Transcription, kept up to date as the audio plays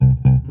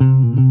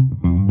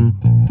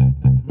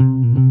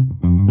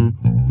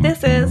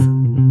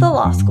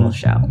Law School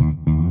Show,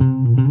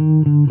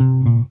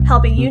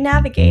 helping you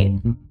navigate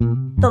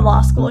the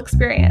law school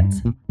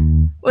experience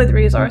with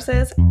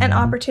resources and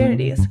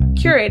opportunities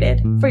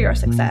curated for your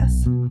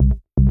success.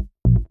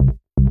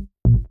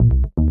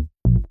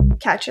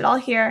 Catch it all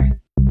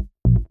here,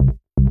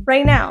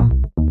 right now,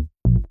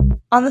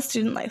 on the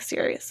Student Life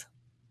Series.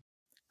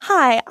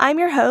 Hi, I'm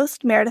your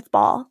host, Meredith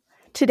Ball.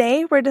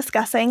 Today, we're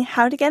discussing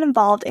how to get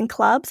involved in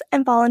clubs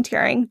and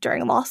volunteering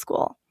during law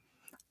school.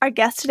 Our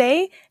guest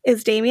today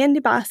is Damian Di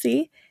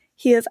Biase.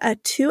 He is a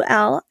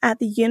 2L at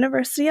the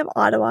University of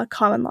Ottawa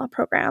Common Law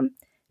program.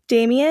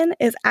 Damian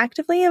is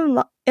actively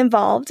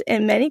involved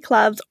in many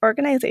clubs,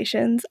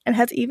 organizations, and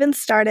has even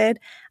started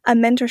a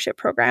mentorship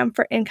program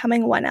for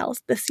incoming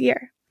 1Ls this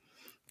year.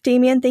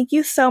 Damian, thank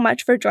you so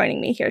much for joining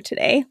me here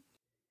today.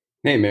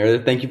 Hey,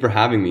 Meredith, thank you for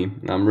having me.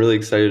 I'm really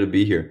excited to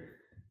be here.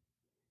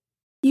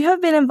 You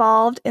have been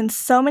involved in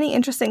so many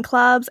interesting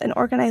clubs and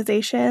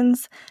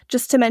organizations.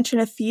 Just to mention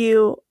a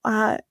few,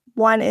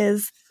 one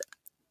is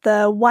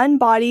the One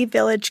Body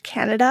Village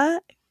Canada,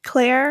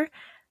 CLAIHR,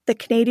 the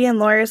Canadian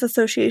Lawyers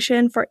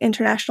Association for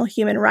International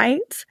Human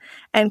Rights,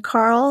 and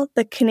CARL,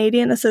 the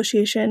Canadian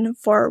Association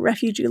for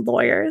Refugee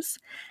Lawyers.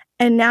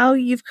 And now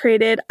you've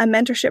created a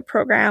mentorship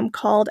program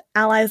called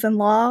Allies in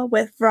Law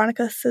with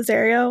Veronica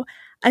Cesario,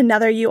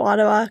 another U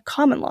Ottawa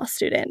Common Law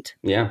student.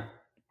 Yeah.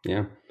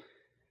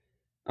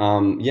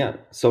 Those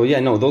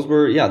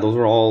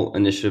were all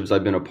initiatives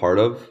I've been a part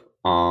of.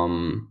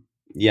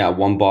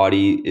 One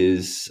Body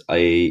is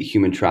a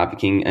human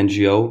trafficking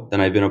NGO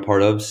that I've been a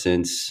part of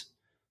since,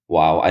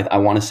 I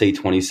want to say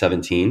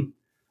 2017.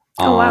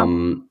 Oh,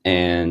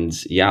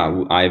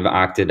 wow. I've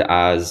acted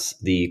as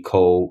the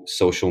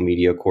co-social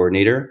media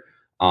coordinator.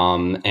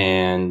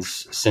 And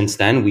since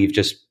then, we've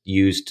just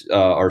used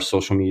our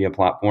social media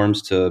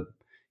platforms to,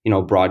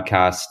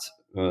 broadcast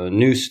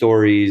news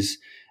stories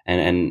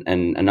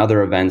and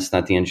other events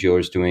that the NGO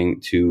is doing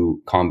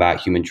to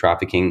combat human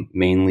trafficking,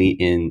 mainly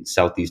in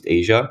Southeast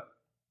Asia.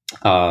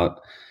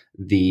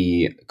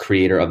 The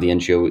creator of the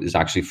NGO is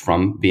actually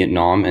from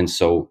Vietnam, and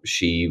so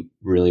she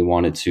really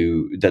wanted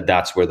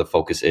that's where the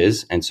focus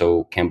is. And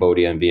so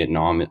Cambodia and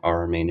Vietnam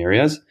are our main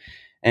areas.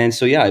 And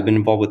so, I've been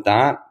involved with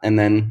that. And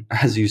then,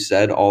 as you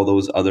said, all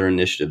those other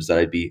initiatives that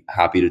I'd be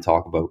happy to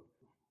talk about.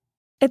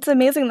 It's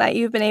amazing that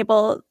you've been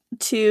able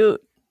to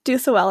do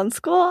so well in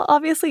school.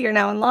 Obviously, you're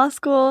now in law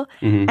school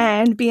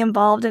and be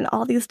involved in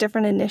all these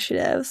different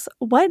initiatives.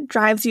 What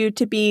drives you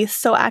to be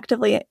so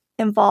actively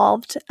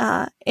involved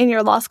in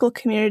your law school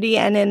community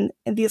and in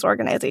these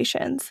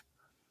organizations?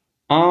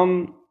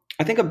 I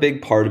think a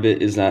big part of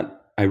it is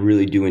that I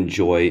really do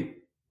enjoy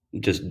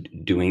just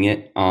doing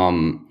it.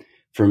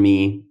 For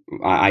me,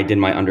 I did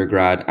my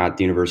undergrad at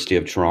the University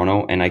of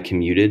Toronto and I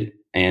commuted.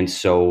 And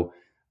so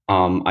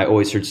I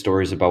always heard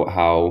stories about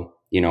how,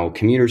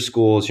 commuter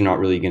schools, you're not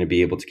really going to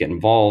be able to get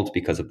involved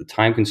because of the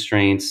time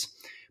constraints.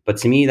 But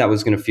to me, that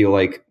was going to feel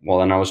like,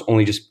 then I was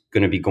only just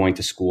going to be going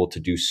to school to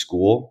do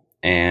school.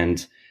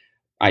 And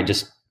I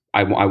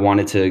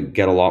wanted to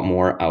get a lot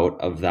more out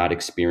of that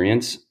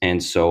experience.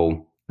 And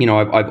so,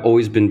 I've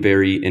always been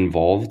very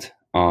involved.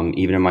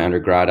 Even in my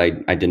undergrad,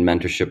 I did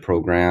mentorship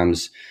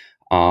programs.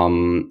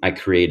 I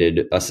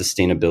created a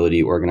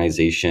sustainability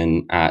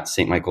organization at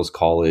St. Michael's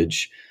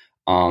College.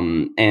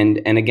 And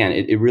again,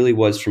 it really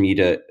was for me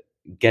to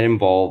get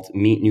involved,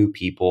 meet new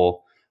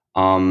people,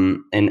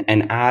 and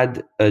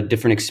add a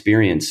different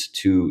experience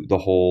to the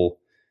whole,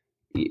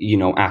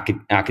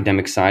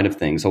 academic side of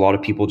things. A lot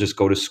of people just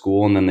go to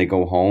school and then they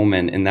go home,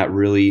 and that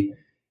really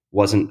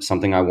wasn't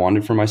something I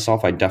wanted for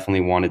myself. I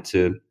definitely wanted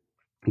to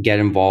get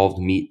involved,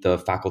 meet the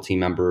faculty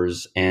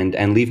members,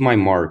 and leave my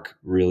mark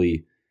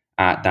really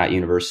at that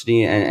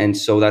university. And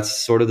so that's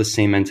sort of the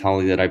same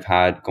mentality that I've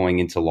had going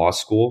into law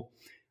school.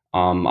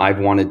 I've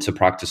wanted to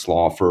practice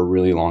law for a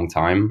really long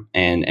time.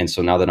 And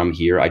so now that I'm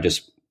here, I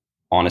just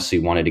honestly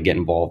wanted to get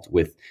involved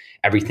with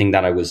everything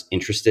that I was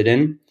interested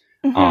in.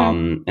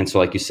 And so,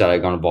 like you said, I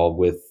got involved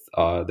with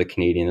the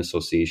Canadian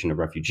Association of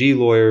Refugee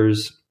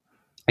Lawyers.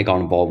 I got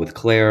involved with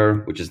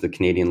CLAIHR, which is the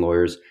Canadian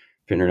Lawyers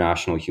for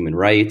International Human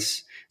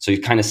Rights. So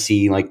you kind of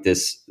see like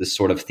this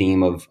sort of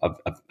theme of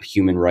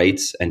human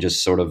rights and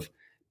just sort of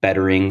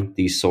bettering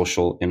these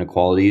social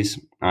inequalities.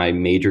 I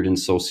majored in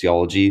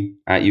sociology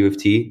at U of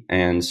T.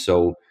 And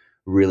so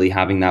really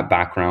having that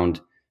background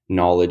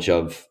knowledge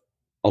of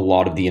a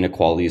lot of the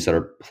inequalities that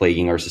are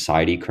plaguing our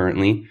society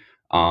currently,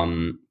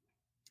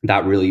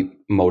 that really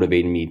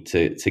motivated me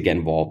to get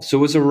involved. So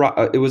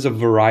it was a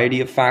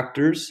variety of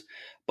factors,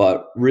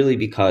 but really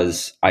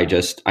because I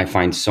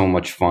find so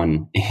much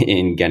fun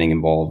in getting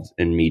involved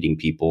and meeting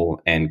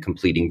people and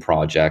completing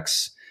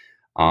projects.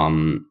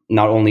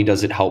 Not only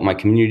does it help my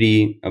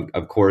community,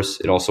 of course,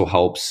 it also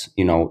helps,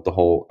 the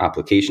whole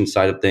application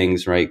side of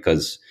things, right?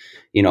 Because,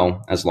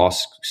 as law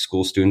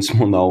school students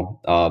will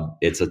know,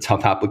 it's a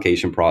tough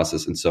application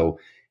process. And so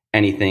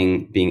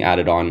anything being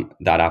added on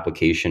that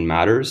application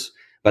matters.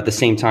 But at the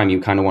same time, you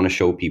kind of want to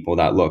show people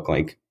that, look,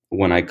 like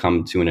when I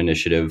come to an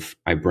initiative,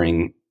 I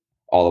bring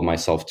all of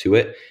myself to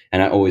it.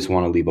 And I always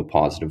want to leave a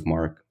positive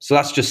mark. So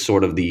that's just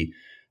sort of the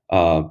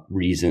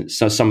reasons.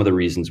 So some of the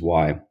reasons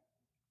why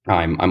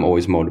I'm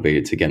always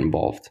motivated to get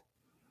involved.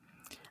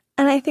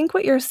 And I think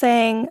what you're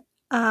saying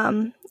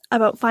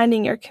about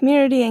finding your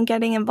community and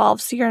getting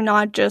involved, so you're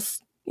not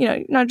just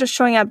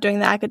showing up doing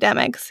the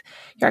academics,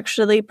 you're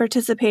actually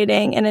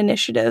participating in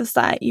initiatives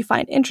that you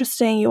find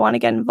interesting, you want to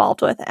get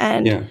involved with,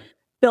 and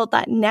build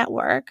that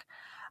network.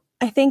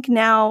 I think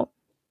now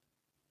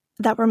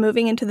that we're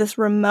moving into this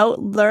remote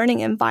learning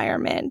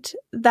environment,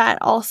 that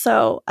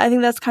also, I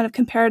think that's kind of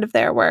comparative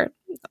there, where,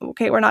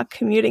 okay, we're not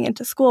commuting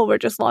into school, we're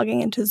just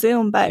logging into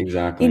Zoom, but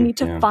you need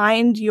to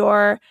find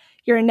your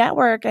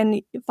network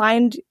and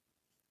find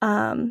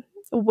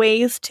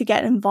ways to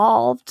get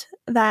involved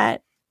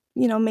that,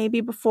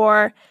 maybe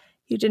before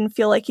you didn't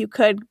feel like you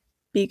could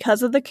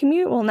because of the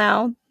commute. Well,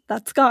 now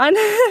that's gone.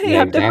 You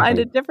have to find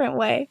a different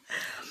way.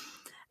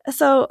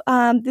 So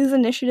these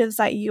initiatives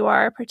that you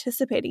are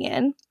participating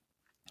in,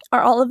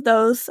 are all of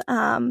those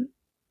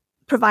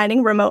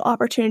providing remote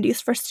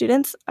opportunities for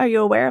students? Are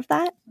you aware of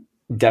that?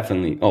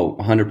 Definitely. Oh,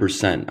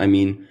 100%. I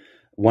mean,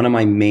 one of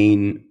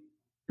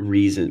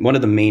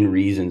the main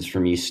reasons for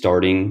me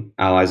starting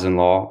Allies in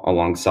Law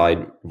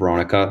alongside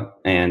Veronica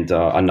and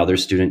another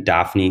student,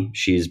 Daphne,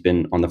 she's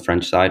been on the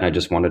French side. And I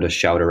just wanted to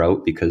shout her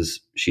out because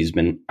she's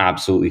been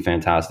absolutely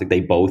fantastic. They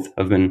both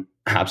have been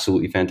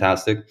absolutely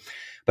fantastic.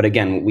 But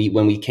again,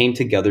 when we came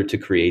together to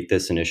create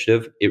this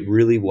initiative, it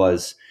really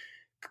was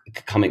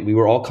we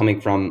were all coming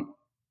from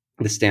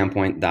the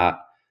standpoint that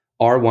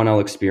our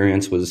 1L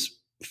experience was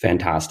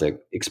fantastic,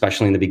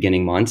 especially in the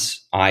beginning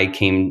months. I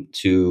came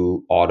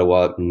to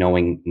Ottawa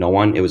knowing no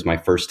one. It was my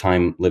first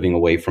time living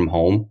away from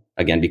home,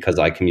 again, because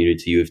I commuted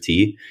to U of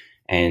T.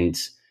 And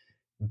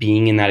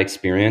being in that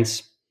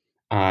experience,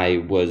 I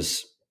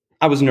was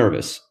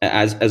nervous,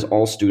 as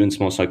all students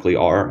most likely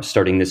are,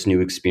 starting this new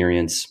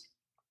experience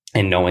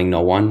and knowing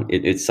no one.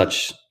 It's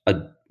such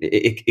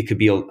it could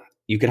be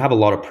you could have a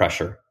lot of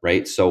pressure,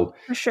 right? So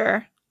for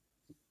sure,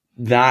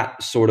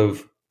 that sort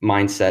of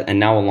mindset, and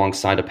now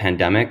alongside a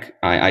pandemic,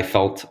 I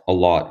felt a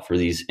lot for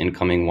these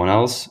incoming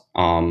 1Ls.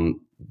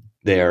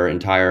 Their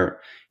entire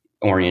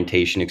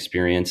orientation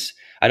experience,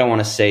 I don't want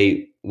to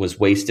say was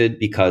wasted,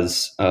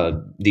 because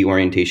the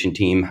orientation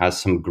team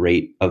has some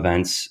great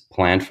events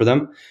planned for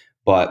them.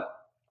 But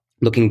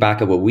looking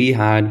back at what we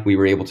had, we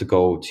were able to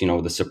go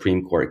to, the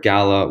Supreme Court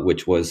Gala,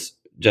 which was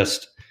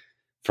just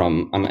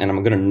and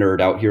I'm going to nerd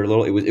out here a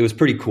little. It was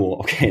pretty cool.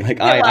 Okay. Like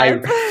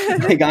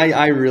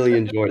I really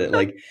enjoyed it.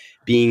 Like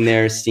being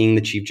there, seeing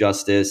the Chief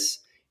Justice,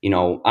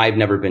 I've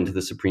never been to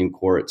the Supreme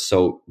Court.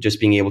 So just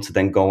being able to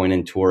then go in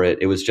and tour it,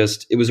 it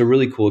was a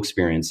really cool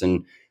experience.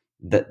 And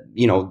that,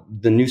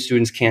 the new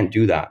students can't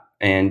do that.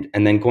 And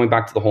then going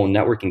back to the whole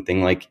networking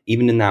thing, like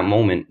even in that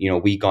moment,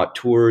 we got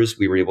tours,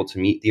 we were able to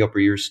meet the upper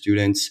year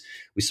students.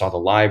 We saw the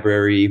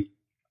library,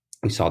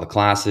 we saw the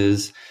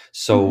classes.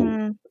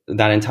 So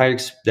that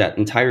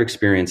entire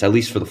experience, at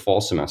least for the fall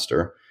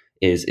semester,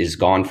 is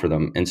gone for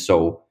them. And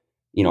so,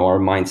 our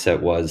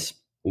mindset was,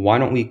 why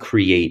don't we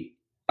create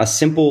a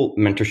simple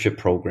mentorship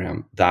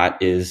program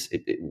that is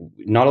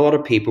not a lot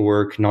of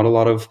paperwork, not a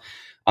lot of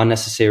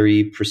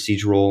unnecessary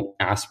procedural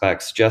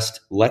aspects.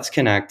 Just let's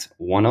connect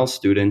 1L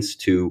students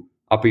to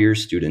upper year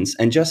students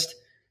and just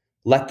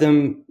let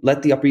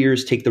the upper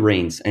years take the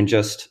reins and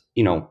just,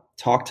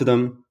 talk to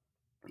them,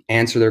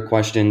 answer their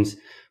questions,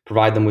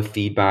 provide them with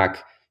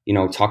feedback,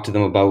 talk to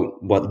them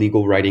about what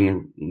legal writing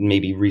and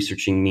maybe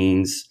researching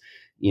means,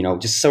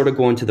 just sort of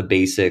go into the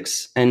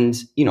basics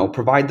and,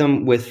 provide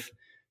them with,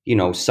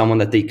 someone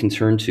that they can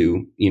turn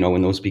to,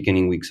 in those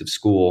beginning weeks of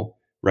school,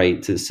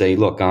 right? To say,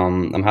 look,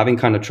 I'm having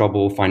kind of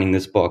trouble finding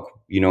this book,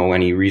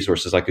 any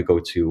resources I could go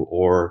to,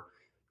 or,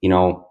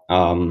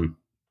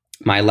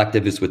 my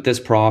elective is with this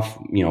prof,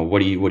 what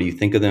do you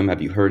think of them?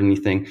 Have you heard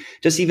anything?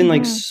 Just even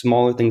like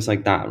smaller things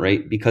like that,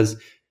 right? Because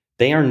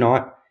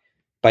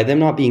by them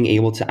not being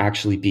able to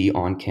actually be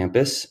on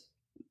campus,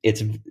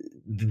 it's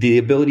the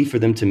ability for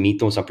them to meet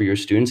those upper year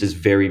students is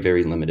very,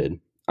 very limited.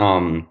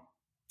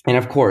 And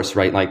of course,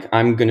 right, like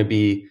I'm going to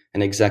be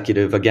an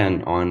executive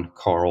again on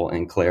Carl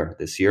and Claire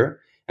this year.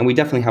 And we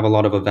definitely have a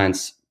lot of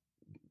events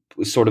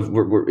sort of,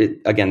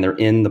 again, they're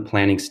in the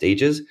planning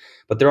stages,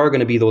 but there are going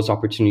to be those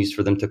opportunities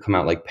for them to come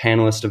out, like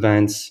panelist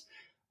events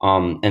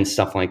and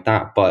stuff like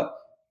that. But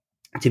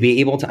to be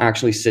able to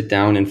actually sit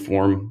down and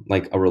form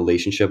like a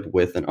relationship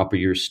with an upper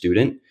year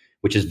student,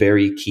 which is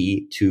very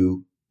key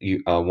to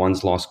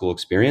one's law school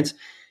experience,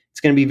 it's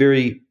going to be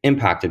very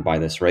impacted by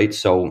this, right?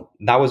 So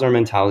that was our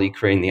mentality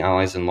creating the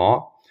Allies in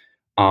Law.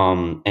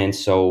 And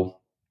so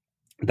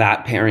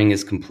that pairing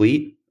is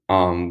complete.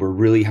 We're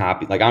really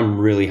happy. Like I'm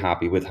really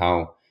happy with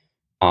how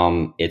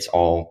it's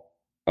all,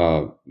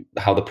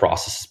 how the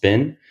process has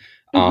been.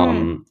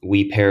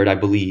 We paired, I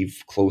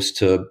believe, close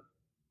to,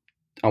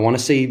 I want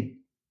to say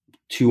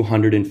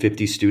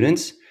 250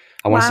 students.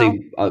 I want to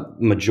say a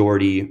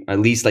majority, at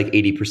least like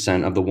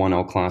 80% of the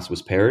 1L class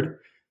was paired.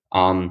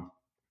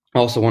 I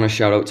also want to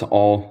shout out to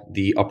all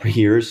the upper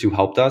years who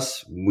helped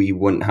us. We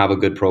wouldn't have a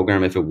good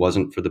program if it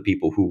wasn't for the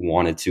people who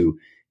wanted to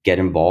get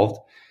involved.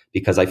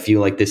 because I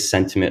feel like this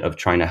sentiment of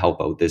trying to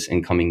help out this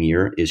incoming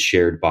year is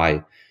shared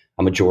by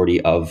a majority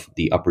of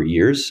the upper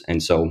years.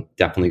 And so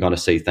definitely got to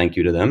say thank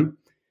you to them.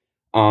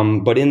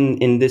 But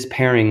in this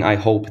pairing, I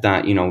hope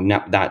that,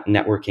 that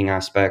networking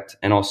aspect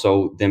and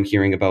also them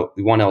hearing about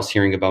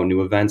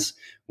new events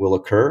will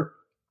occur,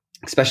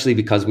 especially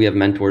because we have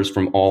mentors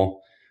from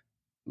all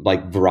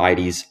like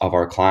varieties of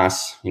our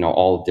class,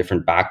 all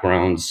different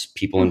backgrounds,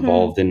 people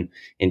involved in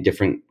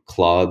different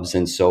clubs.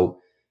 And so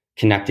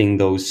connecting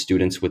those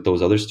students with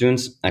those other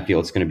students, I feel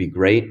it's going to be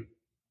great.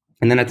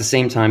 And then at the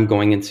same time,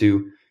 going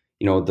into,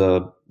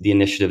 the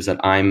initiatives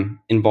that I'm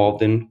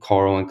involved in,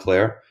 Carl and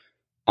CLAIHR.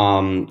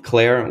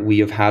 CLAIHR, we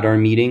have had our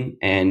meeting,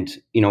 and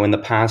in the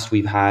past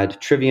we've had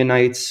trivia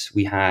nights,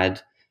 we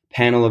had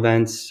panel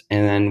events,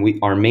 and then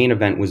our main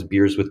event was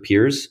Beers with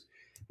Peers,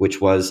 which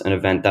was an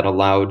event that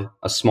allowed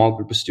a small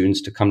group of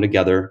students to come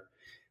together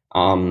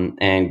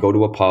and go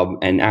to a pub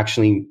and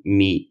actually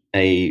meet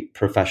a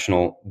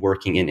professional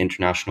working in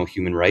international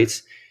human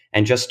rights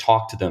and just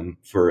talk to them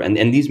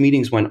and these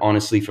meetings went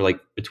honestly for like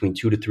between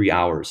 2 to 3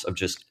 hours of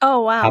just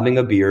having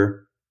a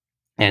beer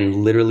and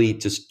literally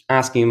just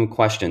asking them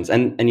questions.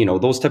 And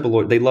those type of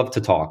lawyers, they love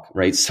to talk,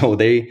 right? So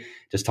they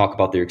just talk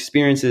about their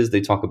experiences.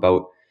 They talk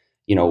about,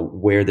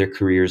 where their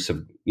careers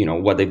have,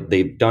 what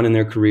they've done in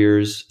their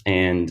careers.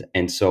 And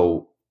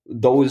so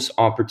those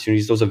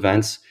opportunities, those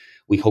events,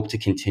 we hope to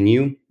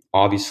continue.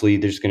 Obviously,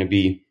 there's going to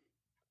be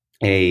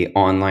a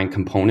online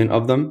component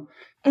of them.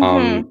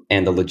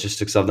 And the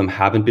logistics of them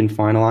haven't been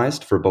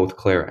finalized for both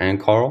CLAIHR and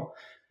Carl.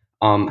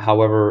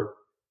 However,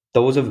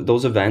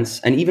 those events,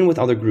 and even with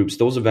other groups,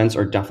 those events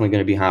are definitely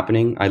going to be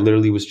happening. I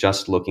literally was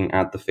just looking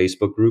at the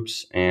Facebook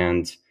groups,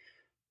 and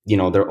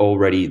they're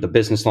already, the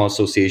Business Law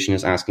Association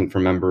is asking for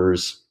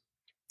members.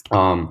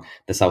 The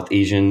South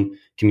Asian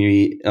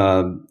Community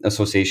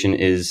Association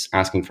is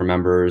asking for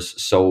members.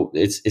 So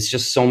it's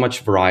just so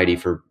much variety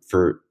for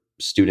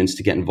students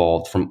to get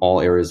involved from all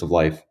areas of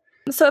life.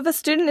 So if a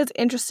student is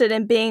interested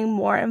in being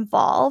more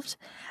involved,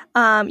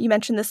 you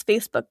mentioned this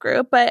Facebook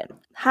group, but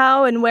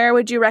how and where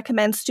would you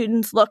recommend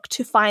students look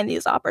to find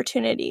these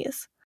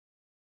opportunities?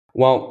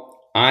 Well,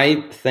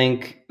 I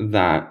think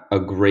that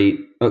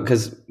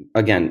because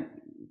again,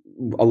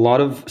 a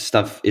lot of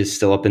stuff is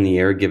still up in the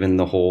air given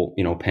the whole,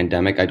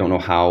 pandemic. I don't know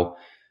how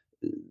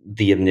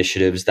the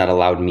initiatives that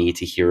allowed me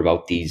to hear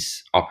about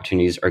these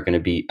opportunities are going to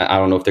be. I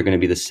don't know if they're going to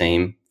be the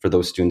same for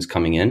those students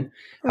coming in.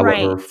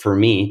 However, for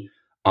me,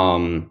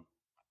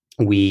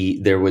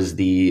 there was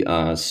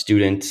the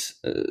student.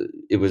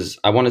 It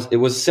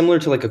was similar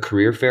to like a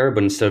career fair,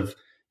 but instead of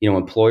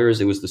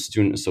employers, it was the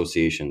student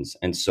associations,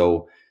 and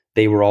so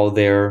they were all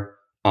there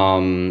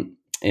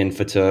in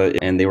FATA,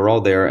 and they were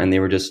all there, and they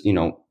were just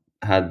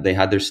had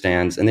their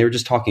stands, and they were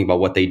just talking about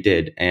what they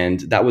did,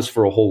 and that was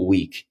for a whole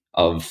week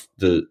of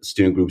the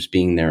student groups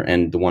being there,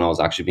 and the one I was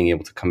actually being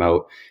able to come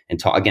out and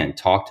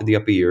talk to the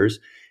upper years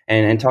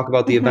and talk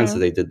about the events that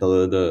they did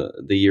the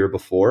year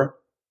before,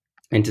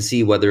 and to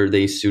see whether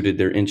they suited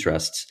their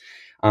interests.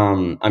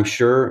 I'm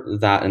sure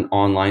that an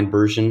online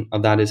version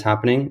of that is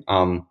happening.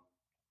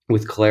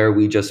 With CLAIHR,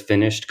 we just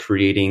finished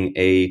creating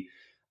a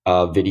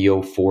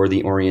video for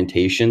the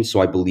orientation. So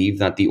I believe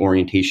that the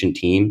orientation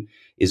team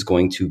is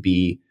going to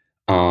be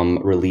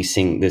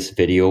releasing this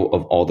video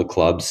of all the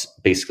clubs,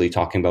 basically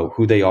talking about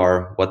who they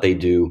are, what they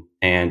do,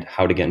 and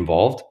how to get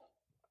involved.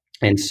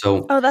 And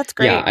so, that's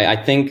great. Yeah, I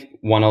think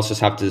one else just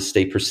have to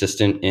stay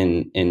persistent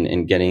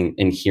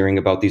in hearing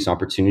about these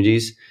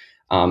opportunities.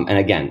 And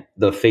again,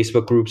 the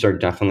Facebook groups are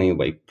definitely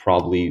like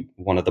probably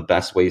one of the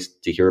best ways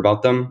to hear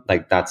about them.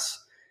 Like that's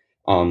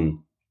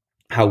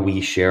how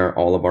we share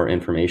all of our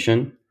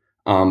information.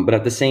 But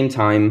at the same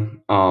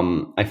time,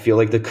 I feel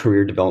like the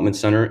Career Development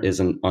Center is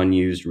an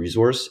unused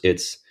resource.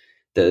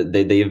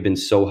 They have been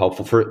so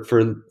helpful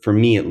for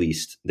me, at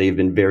least. They've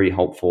been very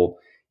helpful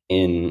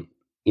in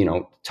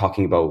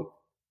talking about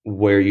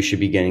where you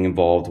should be getting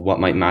involved, what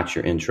might match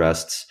your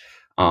interests.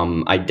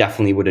 I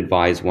definitely would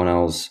advise one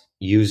else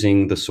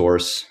using the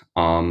source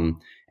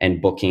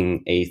and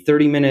booking a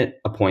 30-minute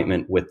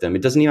appointment with them.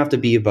 It doesn't even have to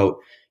be about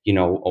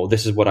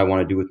this is what I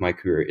want to do with my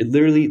career.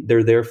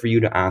 They're there for you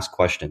to ask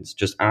questions.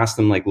 Just ask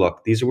them like,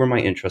 look, these are where my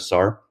interests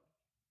are.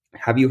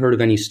 Have you heard of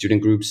any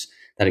student groups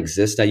that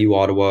exist at U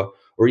Ottawa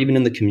or even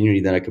in the community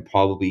that I could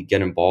probably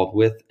get involved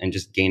with and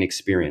just gain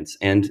experience?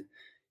 And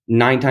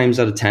 9 times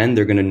out of 10,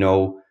 they're going to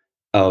know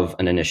of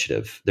an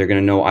initiative. They're going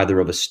to know either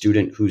of a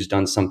student who's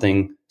done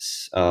something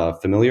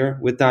familiar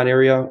with that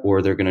area,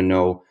 or they're going to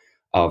know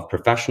of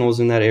professionals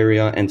in that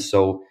area. And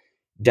so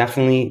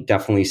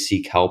definitely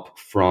seek help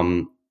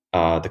from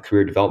the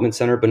Career Development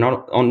Center, but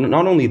not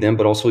only them,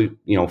 but also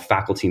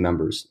faculty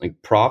members.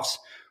 Like profs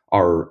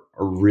are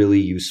really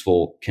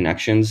useful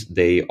connections.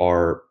 They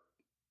are,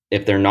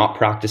 if they're not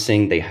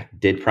practicing, they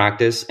did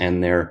practice,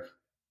 and they're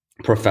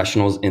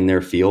professionals in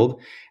their field,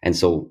 and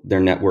so their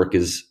network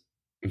is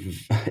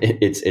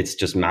it's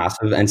just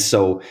massive. And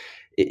so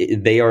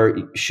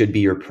should be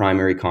your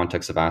primary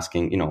context of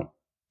asking. And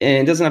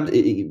it doesn't have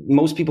to,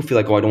 most people feel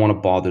like, oh, I don't want to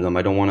bother them.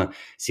 I don't want to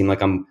seem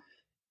like I'm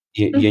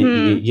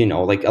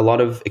Mm-hmm. Like a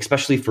lot of,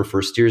 especially for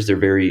first years, they're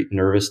very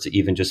nervous to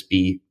even just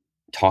be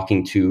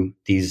talking to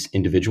these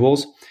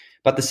individuals.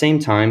 But at the same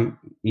time,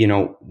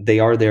 they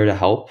are there to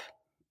help,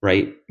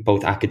 right?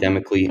 Both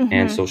academically and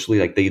Mm-hmm. socially.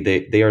 Like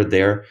they are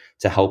there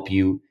to help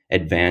you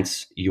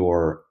advance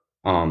your,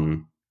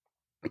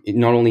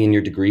 not only in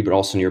your degree, but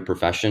also in your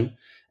profession.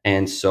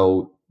 And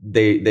so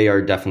they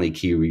are definitely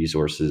key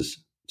resources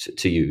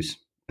to use.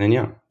 And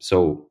yeah,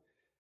 So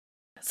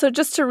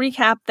just to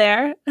recap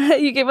there,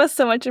 you gave us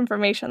so much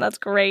information. That's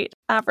great.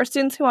 For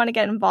students who want to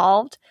get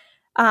involved,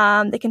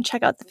 they can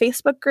check out the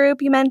Facebook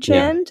group you yeah.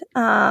 mentioned.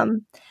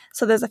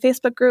 So there's a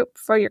Facebook group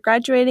for your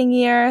graduating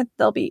year.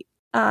 There'll be,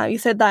 you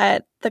said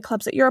that the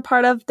clubs that you're a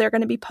part of, they're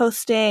going to be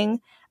posting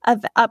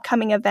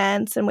upcoming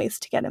events and ways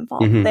to get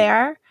involved Mm-hmm.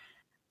 there.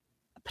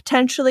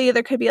 Potentially,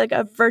 there could be like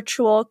a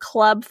virtual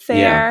club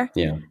Yeah. fair.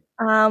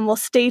 Yeah. We'll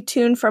stay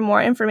tuned for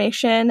more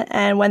information.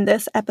 And when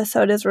this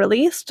episode is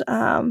released,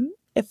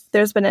 if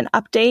there's been an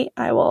update,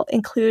 I will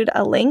include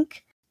a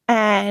link.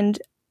 And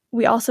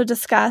we also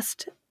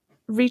discussed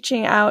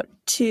reaching out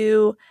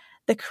to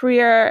the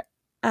Career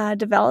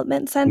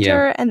Development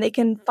Center, and they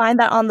can find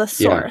that on the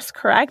source,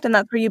 correct? And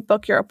that's where you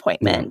book your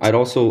appointment. Yeah. I'd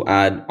also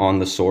add on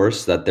the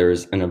source that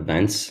there's an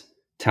events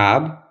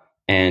tab,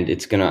 and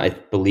I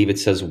believe it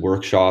says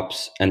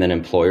workshops and then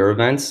employer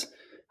events.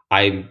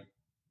 I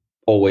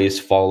always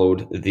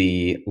followed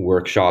the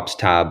workshops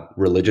tab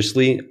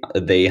religiously.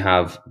 They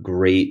have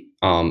great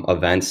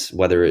events,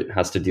 whether it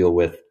has to deal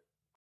with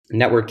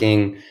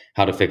networking,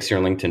 how to fix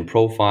your LinkedIn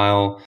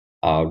profile,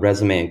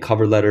 resume and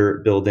cover letter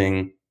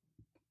building,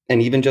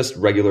 and even just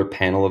regular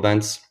panel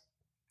events.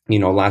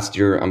 Last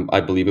year,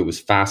 I believe it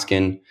was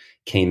Faskin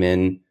came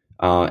in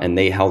and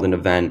they held an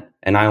event,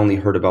 and I only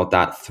heard about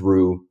that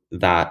through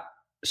that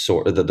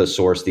the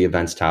source, the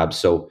events tab.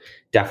 So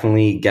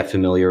definitely get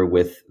familiar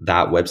with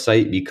that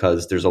website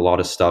because there's a lot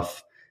of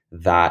stuff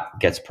that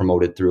gets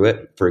promoted through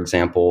it. For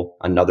example,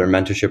 another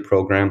mentorship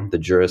program, the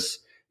Juris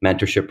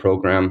Mentorship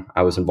Program.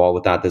 I was involved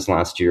with that this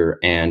last year,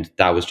 and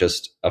that was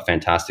just a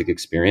fantastic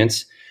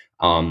experience.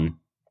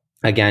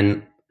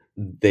 Again,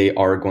 they're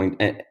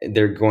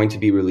going to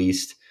be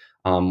released.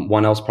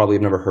 One else probably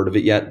have never heard of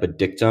it yet, but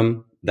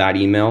Dictum, that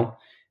email.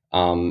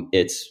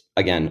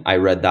 I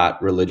read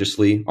that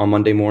religiously on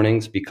Monday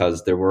mornings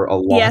because there were a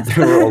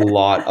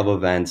lot of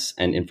events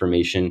and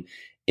information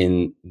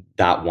in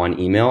that one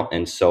email.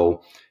 And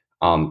so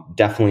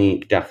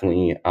definitely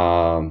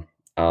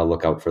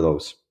look out for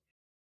those.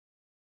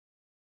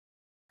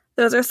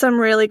 Those are some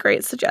really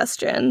great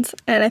suggestions.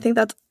 And I think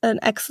that's an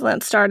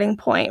excellent starting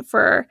point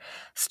for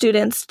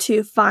students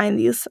to find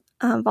these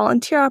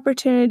volunteer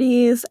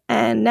opportunities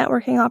and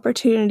networking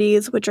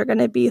opportunities, which are going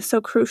to be so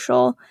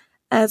crucial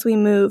as we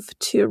move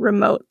to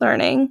remote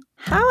learning.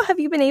 How have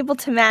you been able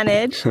to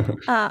manage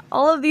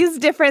all of these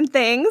different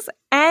things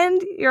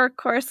and your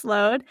course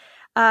load?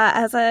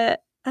 As a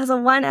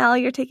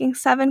 1L, you're taking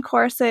 7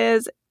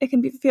 courses. It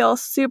can feel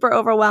super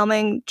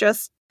overwhelming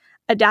just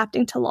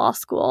adapting to law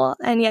school,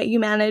 and yet you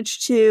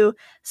manage to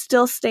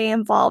still stay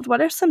involved.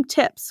 What are some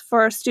tips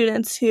for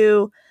students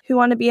who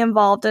want to be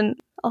involved and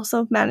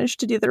also manage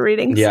to do the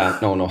readings? Yeah,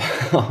 no,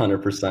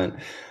 100%.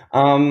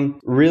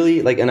 Really,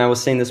 and I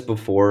was saying this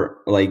before,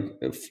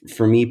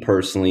 for me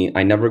personally,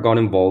 I never got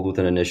involved with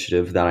an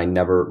initiative that I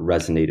never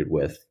resonated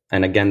with.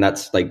 And again,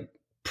 that's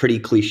pretty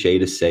cliche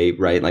to say,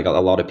 right? A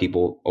lot of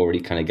people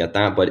already kind of get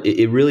that, but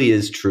it really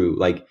is true.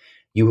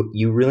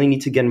 You really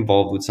need to get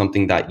involved with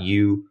something that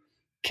you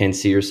can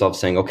see yourself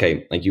saying,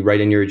 okay, you write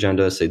in your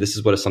agenda, say, this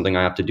is what is something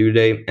I have to do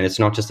today. And it's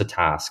not just a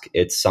task.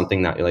 It's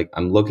something that you're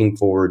I'm looking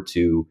forward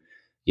to,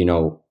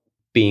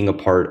 being a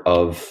part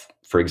of,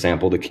 for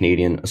example, the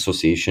Canadian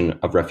Association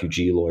of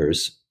Refugee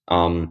Lawyers.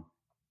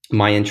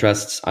 My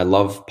interests, I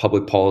love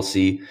public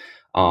policy.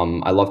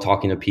 I love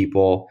talking to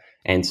people.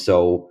 And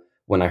so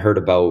when I heard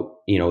about,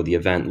 the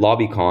event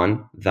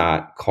LobbyCon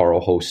that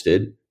Carl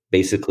hosted,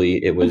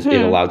 basically it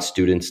allowed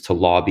students to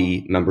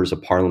lobby members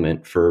of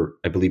parliament for,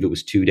 I believe it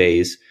was 2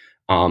 days,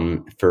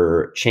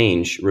 for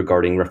change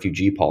regarding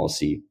refugee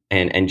policy.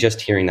 And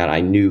just hearing that,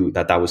 I knew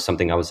that was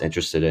something I was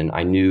interested in.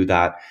 I knew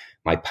that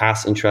my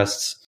past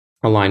interests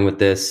align with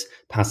this,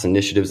 past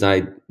initiatives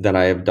that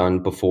I have done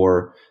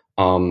before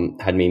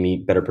had made me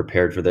better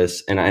prepared for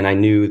this. And I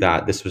knew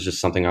that this was just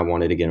something I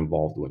wanted to get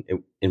involved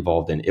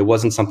in. It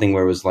wasn't something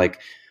where it was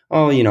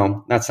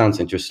oh, that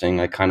sounds interesting.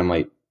 I kind of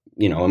might,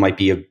 it might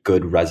be a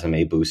good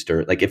resume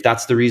booster. If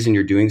that's the reason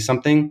you're doing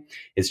something,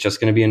 it's just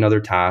going to be another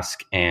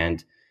task,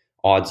 and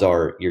odds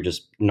are you're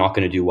just not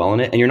going to do well in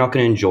it, and you're not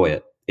going to enjoy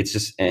it. It's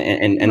just,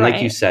 and right.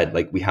 Like you said,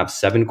 we have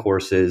 7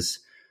 courses,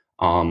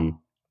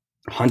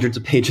 hundreds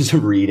of pages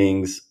of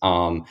readings.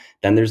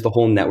 Then there's the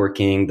whole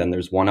networking. Then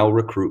there's 1L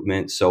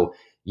recruitment. So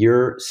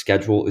your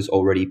schedule is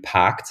already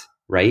packed,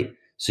 right?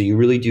 So you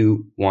really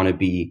do want to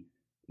be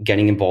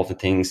getting involved in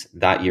things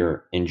that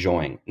you're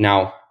enjoying.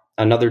 Now,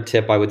 another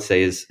tip I would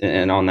say is,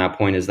 and on that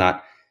point, is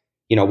that,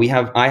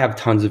 I have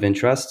tons of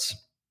interests,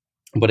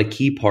 but a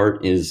key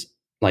part is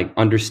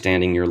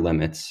understanding your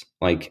limits.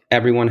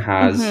 Everyone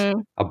has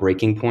a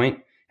breaking point.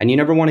 And you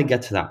never want to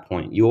get to that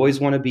point. You always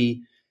want to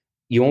be,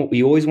 you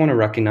always want to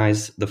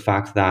recognize the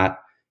fact that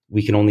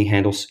you can only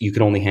handle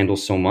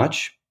so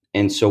much.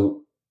 And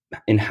so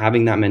in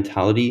having that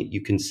mentality,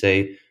 you can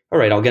say, all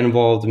right, I'll get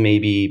involved in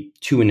maybe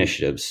 2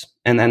 initiatives.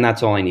 And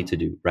that's all I need to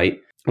do, right?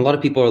 A lot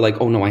of people are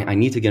like, oh no, I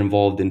need to get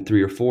involved in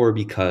 3 or 4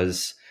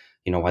 because,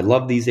 I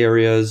love these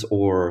areas,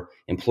 or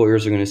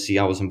employers are going to see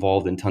I was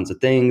involved in tons of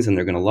things and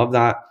they're going to love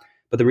that.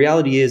 But the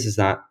reality is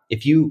that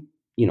if you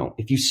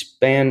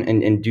span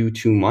and do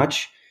too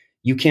much,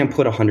 you can't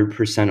put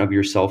 100% of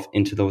yourself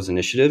into those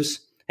initiatives.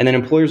 And then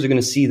employers are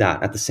going to see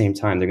that at the same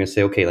time. They're going to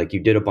say, okay, like you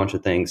did a bunch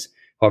of things.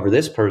 However,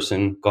 this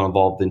person got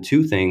involved in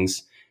 2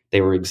 things.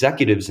 They were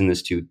executives in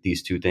these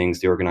 2 things.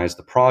 They organized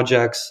the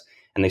projects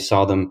and they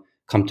saw them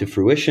come to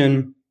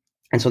fruition.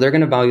 And so they're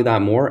going to value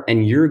that more,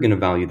 and you're going to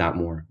value that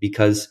more,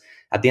 because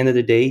at the end of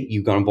the day,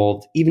 you got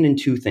involved even in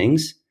 2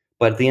 things.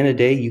 But at the end of the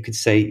day, you could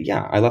say,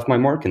 yeah, I left my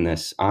mark in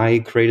this.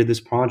 I created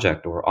this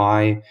project, or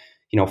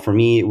for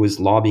me, it was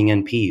lobbying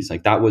NPs.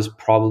 Like that was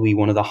probably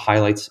one of the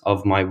highlights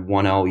of my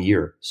 1L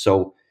year.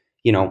 So,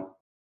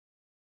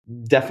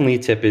 definitely a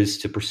tip is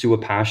to pursue a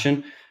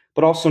passion,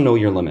 but also know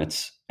your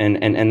limits.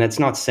 And that's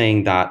not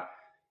saying that,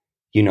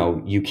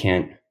 you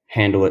can't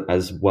handle it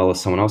as well as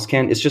someone else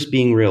can. It's just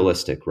being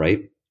realistic,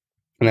 right?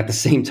 And at the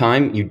same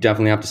time, you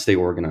definitely have to stay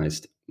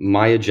organized.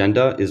 My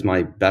agenda is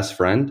my best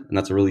friend. And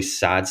that's a really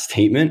sad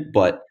statement.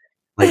 But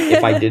like,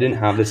 if I didn't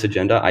have this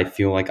agenda, I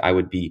feel like I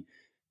would be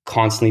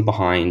constantly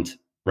behind,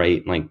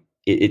 right? Like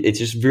it's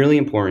just really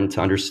important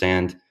to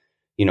understand,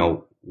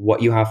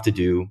 what you have to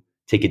do,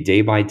 take it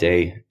day by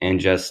day, and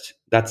just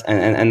that's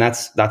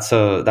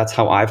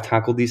how I've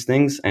tackled these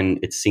things, and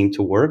it seemed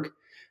to work.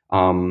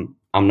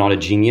 I'm not a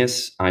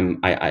genius.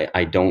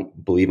 I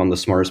don't believe I'm the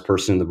smartest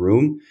person in the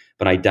room,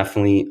 but I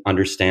definitely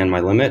understand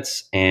my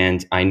limits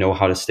and I know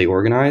how to stay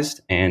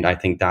organized. And I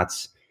think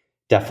that's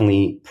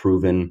definitely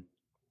proven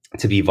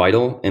to be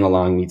vital in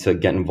allowing me to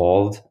get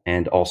involved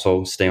and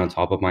also stay on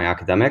top of my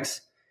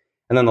academics.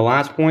 And then the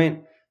last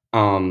point,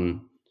 a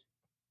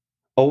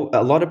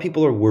lot of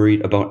people are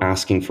worried about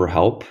asking for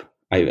help.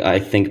 I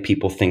think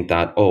people think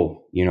that,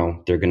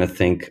 they're going to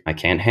think I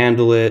can't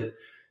handle it,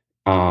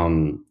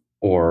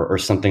 or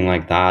something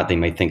like that. They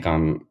might think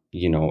I'm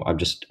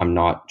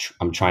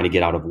trying to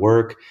get out of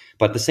work.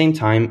 But at the same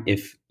time,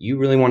 if you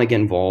really want to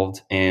get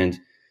involved and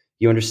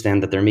you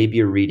understand that there may be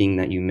a reading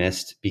that you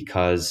missed,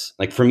 because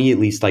like for me, at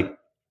least, like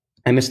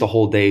I missed a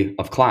whole day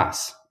of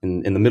class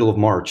in the middle of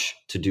March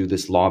to do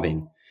this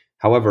lobbying.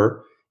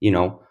 However, I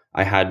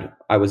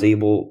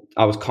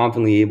was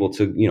confidently able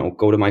to,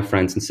 go to my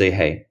friends and say,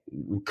 hey,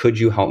 could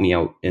you help me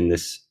out in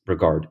this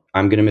regard?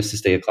 I'm going to miss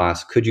this day of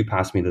class. Could you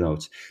pass me the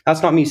notes?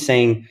 That's not me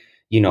saying,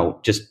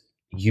 just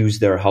use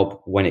their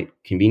help when it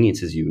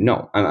conveniences you.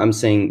 No, I'm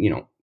saying,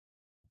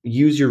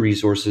 use your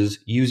resources,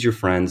 use your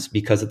friends,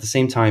 because at the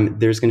same time,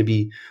 there's going to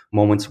be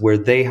moments where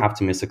they have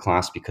to miss a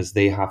class because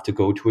they have to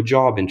go to a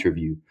job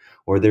interview,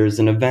 or there's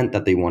an event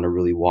that they want to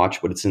really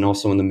watch, but it's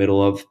also in the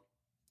middle of,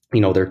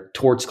 their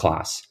torts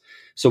class.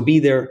 So be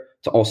there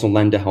to also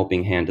lend a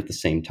helping hand at the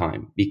same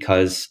time,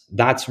 because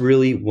that's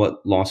really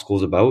what law school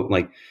is about.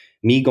 Like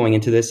me going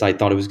into this, I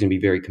thought it was going to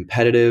be very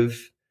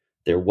competitive.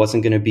 There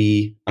wasn't going to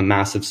be a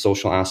massive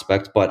social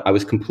aspect, but I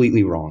was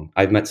completely wrong.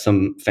 I've met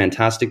some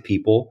fantastic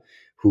people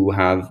who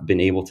have been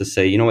able to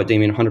say, you know what,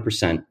 Damian,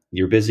 100%,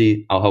 you're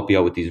busy. I'll help you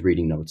out with these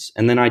reading notes.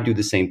 And then I do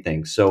the same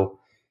thing. So,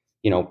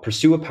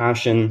 pursue a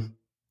passion,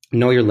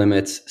 know your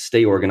limits,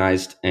 stay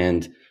organized,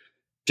 and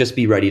just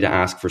be ready to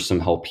ask for some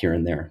help here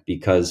and there,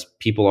 because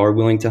people are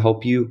willing to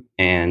help you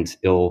and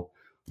it'll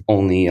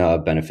only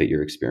benefit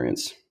your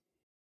experience.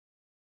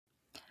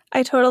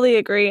 I totally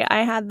agree.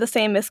 I had the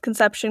same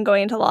misconception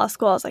going into law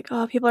school. I was like,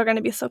 oh, people are going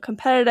to be so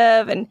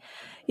competitive, and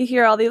you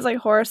hear all these like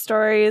horror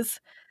stories.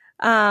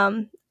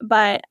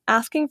 But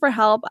asking for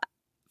help,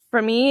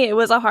 for me, it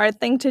was a hard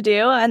thing to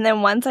do. And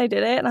then once I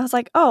did it, and I was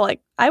like, oh,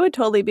 like I would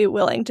totally be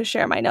willing to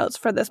share my notes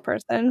for this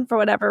person for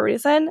whatever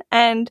reason.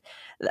 And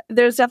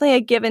there's definitely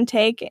a give and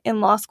take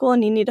in law school,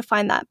 and you need to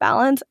find that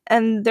balance.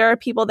 And there are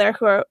people there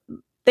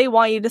they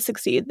want you to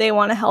succeed. They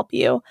want to help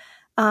you.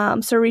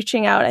 So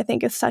reaching out, I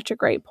think, is such a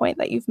great point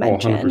that you've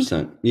mentioned.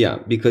 100%. Yeah,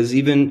 because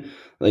even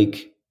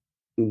like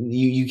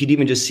you could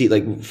even just see,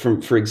 like,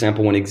 for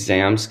example, when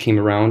exams came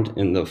around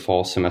in the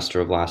fall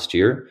semester of last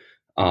year,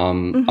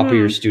 upper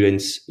year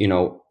students,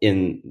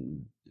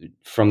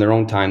 from their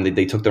own time,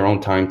 they took their own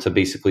time to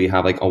basically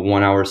have like a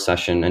 1-hour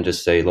session and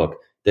just say, look,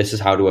 this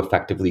is how to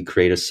effectively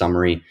create a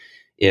summary.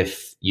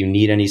 If you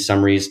need any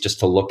summaries just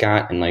to look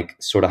at and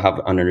like sort of have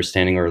an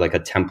understanding or like a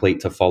template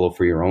to follow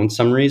for your own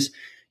summaries,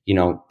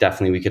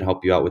 definitely we could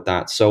help you out with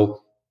that.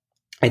 So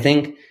I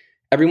think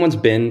everyone's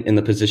been in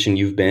the position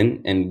you've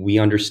been, and we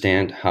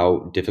understand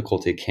how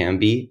difficult it can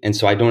be. And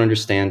so I don't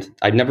understand.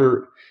 I've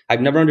never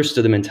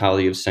understood the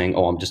mentality of saying,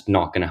 oh, I'm just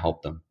not going to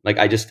help them. Like,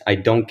 I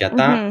don't get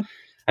that.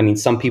 I mean,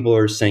 some people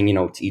are saying,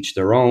 to each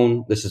their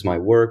own. This is my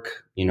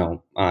work.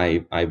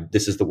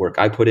 This is the work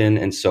I put in.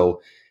 And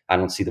so I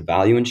don't see the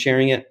value in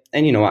sharing it.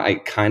 And, I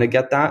kind of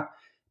get that.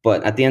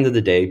 But at the end of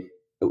the day,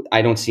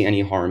 I don't see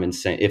any harm in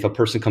saying, if a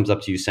person comes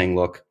up to you saying,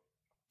 look,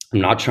 I'm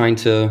not trying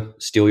to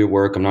steal your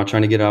work. I'm not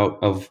trying to get out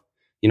of,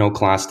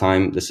 class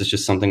time. This is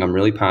just something I'm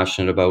really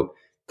passionate about.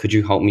 Could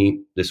you help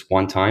me this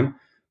one time?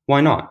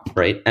 Why not?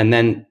 Right. And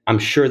then I'm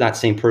sure that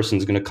same person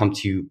is going to come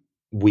to you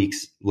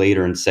weeks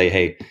later and say,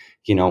 hey,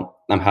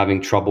 I'm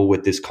having trouble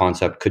with this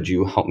concept. Could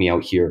you help me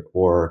out here?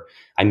 Or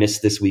I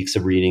missed this week's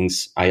of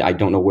readings. I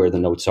don't know where the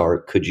notes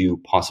are. Could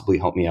you possibly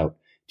help me out?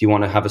 Do you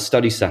want to have a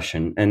study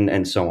session?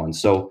 And so on.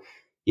 So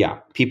yeah,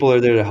 people are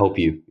there to help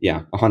you.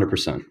 Yeah,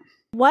 100%.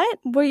 What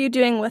were you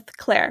doing with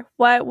CLAIHR?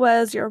 What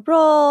was your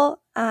role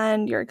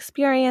and your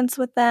experience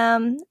with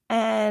them?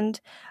 And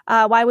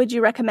why would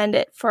you recommend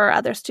it for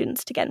other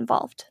students to get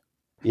involved?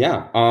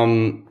 Yeah,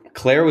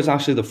 CLAIHR was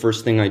actually the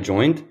first thing I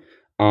joined.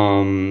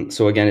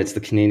 So again, it's the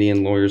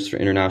Canadian Lawyers for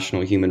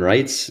International Human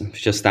Rights.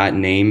 Just that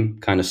name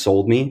kind of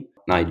sold me.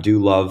 I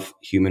do love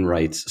human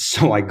rights.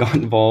 So I got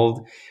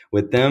involved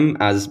with them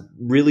as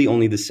really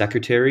only the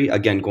secretary.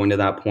 Again, going to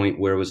that point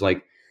where it was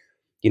like,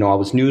 I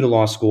was new to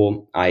law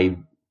school. I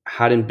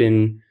hadn't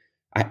been,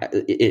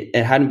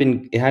 it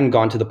hadn't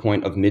gone to the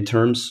point of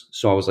midterms.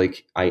 So I was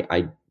like,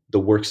 the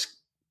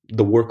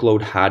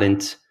workload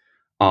hadn't,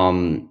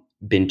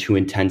 been too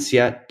intense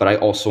yet, but I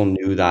also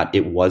knew that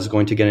it was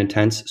going to get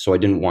intense. So I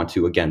didn't want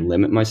to, again,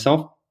 limit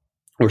myself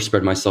or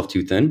spread myself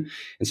too thin.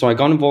 And so I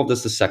got involved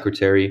as the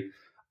secretary.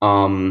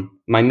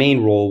 My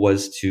main role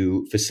was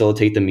to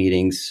facilitate the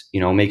meetings,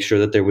 make sure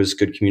that there was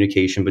good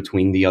communication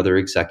between the other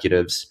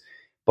executives.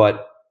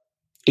 But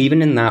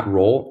even in that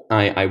role,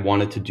 I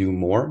wanted to do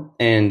more,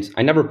 and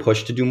I never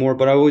pushed to do more,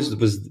 but I always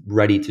was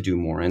ready to do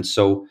more. And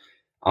so,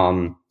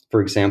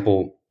 for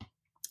example,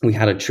 we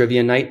had a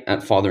trivia night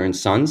at Father and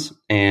Sons,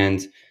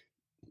 and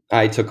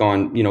I took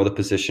on, the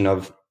position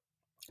of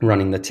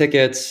running the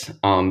tickets,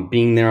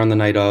 being there on the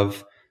night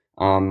of,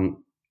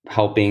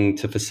 helping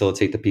to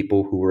facilitate the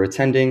people who were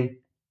attending,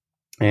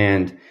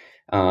 and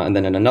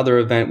then in another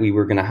event, we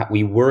were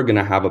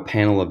gonna have a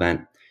panel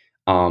event,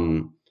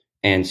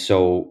 and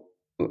so.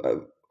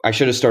 I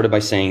should have started by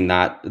saying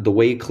that the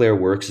way CLAIHR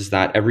works is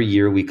that every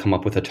year we come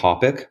up with a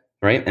topic,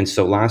 right? And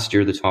so last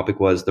year the topic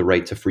was the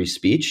right to free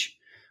speech.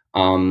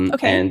 Okay.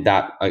 And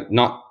that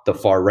not the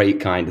far right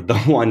kind, the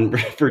one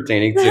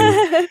pertaining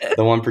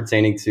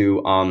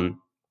to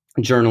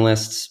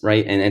journalists,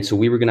 right? And so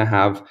we were going to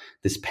have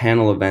this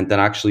panel event that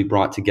actually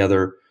brought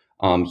together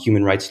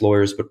human rights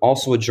lawyers, but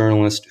also a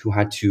journalist who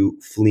had to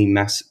flee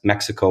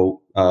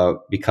Mexico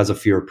because of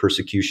fear of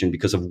persecution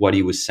because of what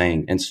he was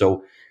saying. And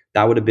so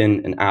that would have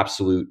been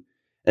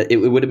it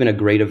would have been a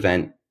great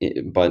event.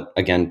 But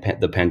again,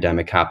 the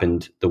pandemic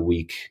happened the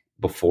week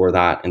before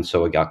that. And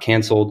so it got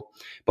canceled.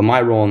 But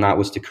my role in that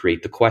was to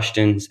create the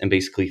questions and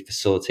basically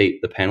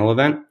facilitate the panel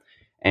event.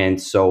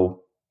 And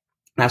so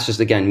that's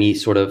just, again, me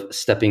sort of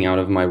stepping out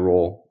of my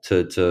role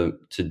to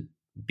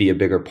be a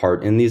bigger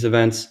part in these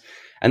events.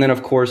 And then,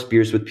 of course,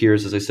 Beers with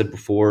Peers, as I said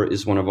before,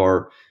 is one of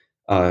our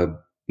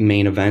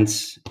main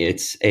events.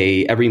 It's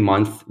every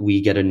month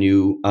we get a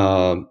new,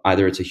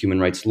 either it's a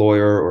human rights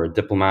lawyer or a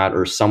diplomat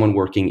or someone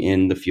working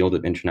in the field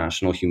of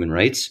international human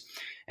rights.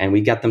 And we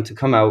get them to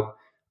come out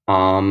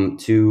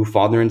to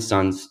Father and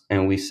Sons,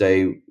 and we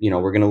say,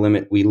 we're going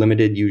to we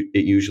limited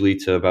it usually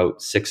to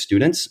about 6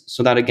 students.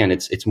 So that, again,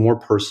 it's more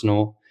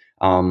personal.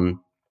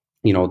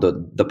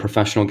 The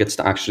professional gets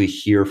to actually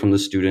hear from the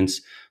students,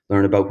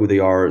 learn about who they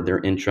are, their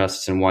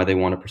interests, and why they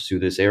want to pursue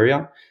this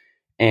area.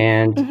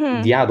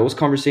 And yeah, those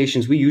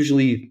conversations, we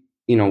usually,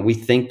 we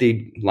think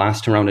they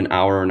last around an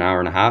hour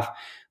and a half,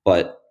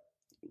 but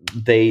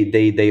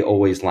they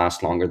always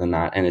last longer than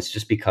that. And it's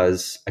just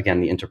because,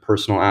 again, the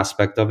interpersonal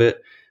aspect of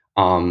it,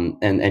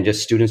 and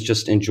just students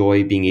just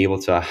enjoy being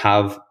able to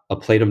have a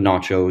plate of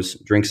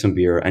nachos, drink some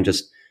beer, and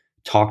just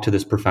talk to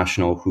this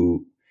professional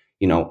who,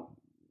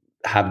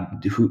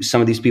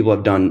 some of these people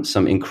have done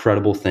some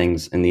incredible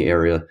things in the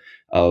area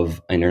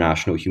of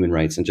international human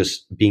rights, and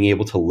just being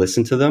able to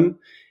listen to them.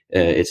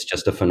 It's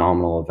just a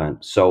phenomenal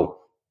event. So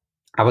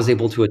I was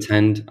able to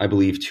attend, I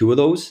believe, 2 of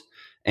those.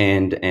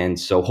 And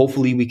so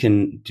hopefully we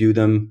can do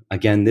them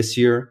again this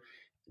year.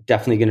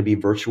 Definitely going to be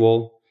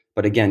virtual.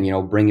 But again,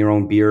 bring your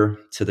own beer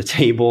to the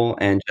table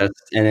and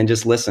then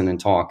just listen and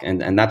talk.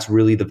 And that's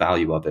really the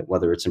value of it,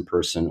 whether it's in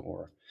person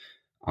or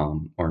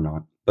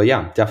not. But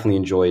yeah, definitely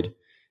enjoyed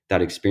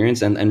that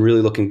experience and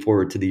really looking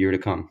forward to the year to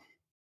come.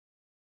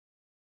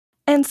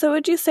 And so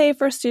would you say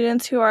for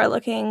students who are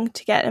looking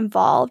to get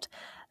involved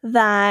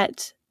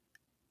that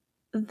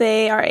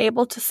they are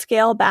able to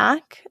scale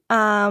back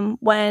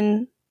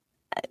when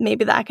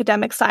maybe the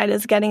academic side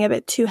is getting a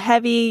bit too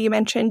heavy? You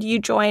mentioned you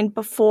joined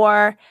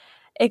before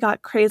it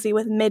got crazy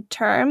with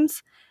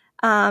midterms.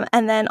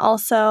 And then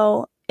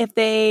also, if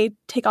they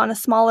take on a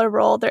smaller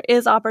role, there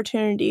is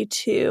opportunity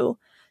to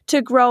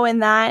grow in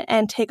that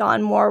and take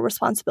on more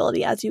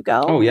responsibility as you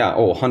go. Oh, yeah.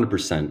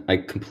 100%. I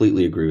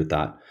completely agree with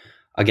that.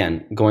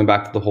 Again, going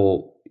back to the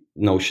whole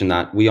notion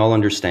that we all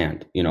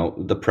understand,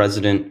 the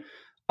president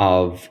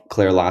of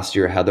CLAIHR last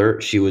year, Heather,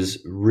 she was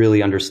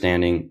really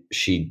understanding.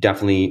 She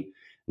definitely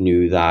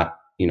knew that,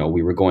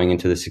 we were going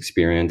into this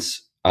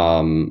experience,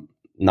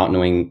 not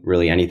knowing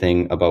really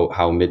anything about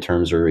how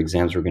midterms or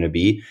exams were going to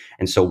be.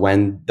 And so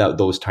when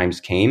those times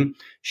came,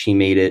 she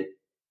made it,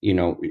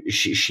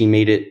 she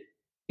made it,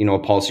 a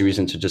policy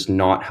reason to just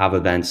not have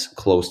events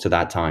close to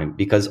that time,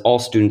 because all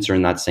students are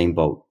in that same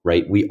boat,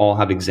 right? We all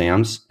have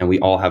exams and we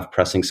all have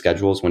pressing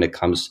schedules when it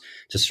comes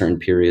to certain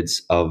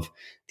periods of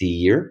the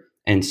year.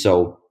 And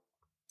so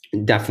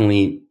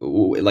definitely,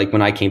 like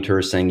when I came to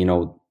her saying,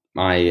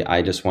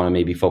 I just want to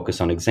maybe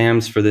focus on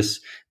exams for this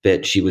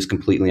bit, she was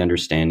completely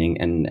understanding.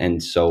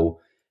 And so,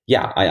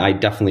 yeah, I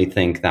definitely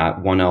think that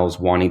 1Ls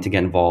wanting to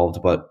get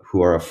involved, but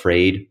who are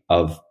afraid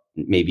of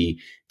maybe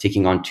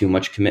taking on too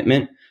much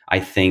commitment, I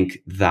think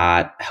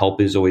that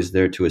help is always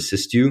there to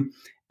assist you.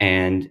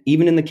 And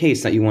even in the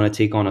case that you want to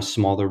take on a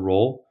smaller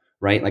role,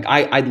 right? Like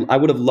I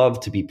would have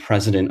loved to be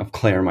president of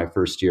CLAIHR my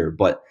first year,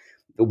 but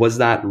was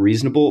that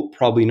reasonable?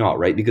 Probably not,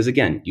 right? Because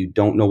again, you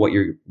don't know what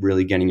you're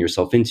really getting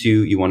yourself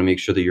into. You want to make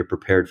sure that you're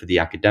prepared for the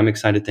academic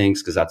side of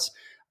things, because that's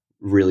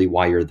really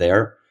why you're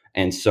there.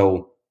 And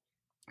so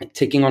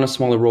taking on a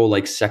smaller role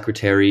like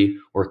secretary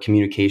or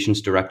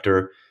communications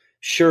director,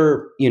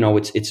 sure,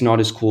 it's not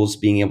as cool as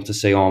being able to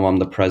say, oh, I'm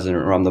the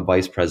president or I'm the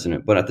vice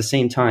president. But at the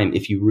same time,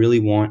 if you really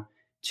want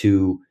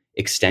to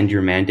extend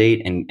your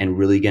mandate and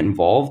really get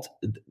involved,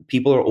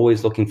 people are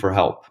always looking for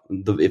help.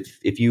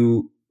 If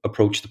you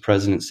approach the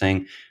president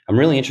saying, I'm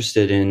really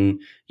interested in,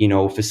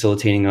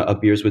 facilitating a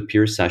beers with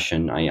peers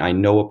session. I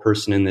know a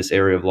person in this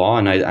area of law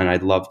and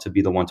I'd love to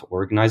be the one to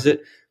organize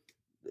it.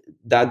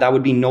 That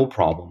would be no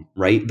problem,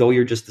 right? Though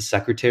you're just the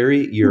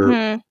secretary,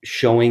 you're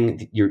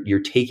showing, you're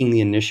taking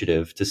the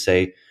initiative to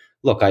say,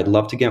 look, I'd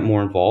love to get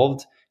more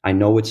involved. I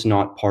know it's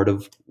not part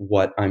of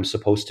what I'm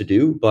supposed to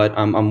do, but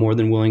I'm more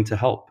than willing to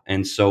help.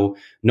 And so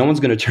no one's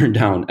going to turn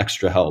down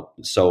extra help.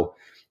 So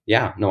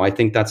yeah, no, I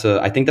think that's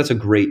a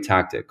great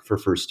tactic for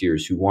first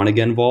years who want to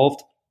get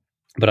involved,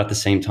 but at the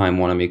same time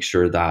want to make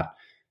sure that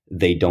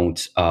they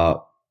don't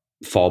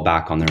fall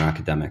back on their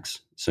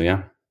academics. So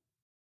yeah.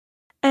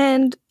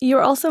 And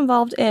you're also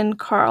involved in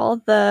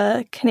CARL,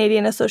 the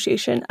Canadian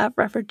Association of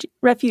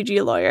Refugee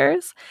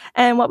Lawyers.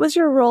 And what was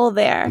your role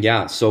there?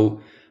 Yeah,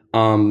 so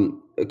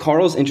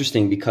CARL is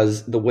interesting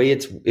because the way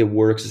it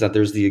works is that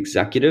there's the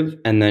executive,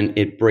 and then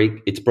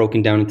it's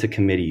broken down into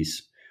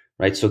committees,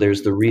 right? So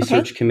there's the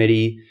research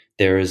committee,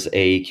 there's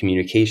a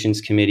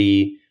communications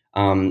committee,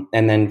 and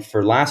then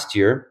for last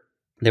year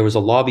there was a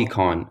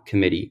LobbyCon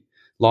committee.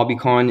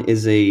 LobbyCon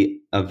is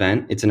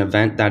It's an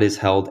event that is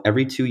held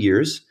every 2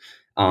 years.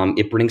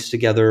 It brings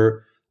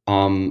together,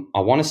 I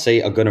want to say,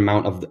 a good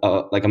amount of,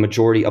 like a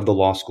majority of the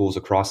law schools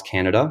across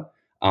Canada.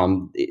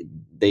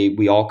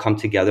 We all come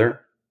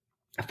together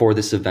for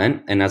this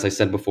event. And as I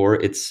said before,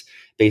 it's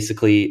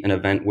basically an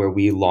event where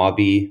we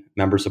lobby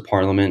members of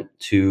parliament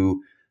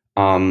to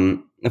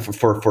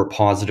for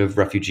positive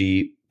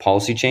refugee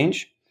policy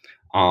change.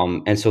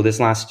 And so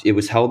it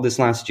was held this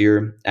last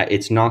year.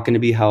 It's not going to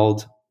be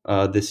held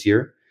this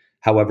year.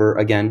 However,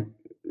 again,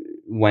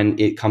 when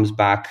it comes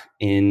back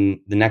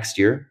in the next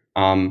year,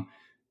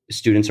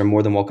 students are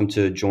more than welcome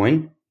to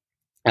join.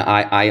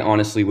 I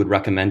honestly would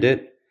recommend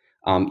it,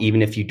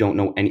 even if you don't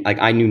know any. Like,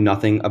 I knew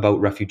nothing about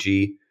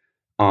refugee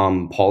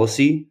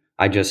policy.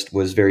 I just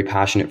was very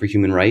passionate for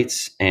human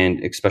rights,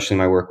 and especially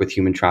my work with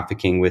human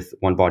trafficking with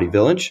One Body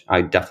Village.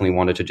 I definitely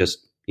wanted to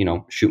just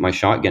shoot my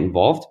shot, get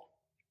involved,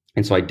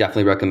 and so I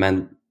definitely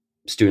recommend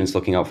students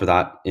looking out for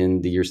that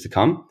in the years to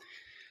come.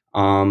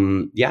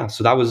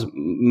 So that was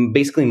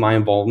basically my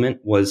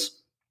involvement,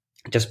 was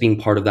just being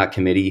part of that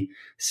committee,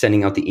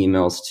 sending out the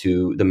emails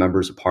to the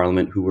members of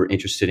parliament who were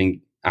interested in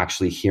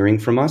actually hearing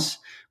from us.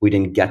 We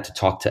didn't get to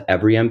talk to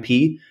every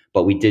MP,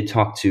 but we did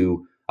talk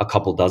to a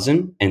couple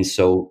dozen. And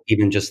so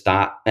even just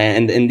that,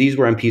 and these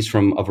were MPs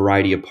from a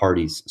variety of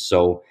parties.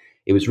 So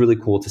it was really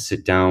cool to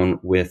sit down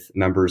with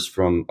members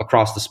from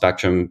across the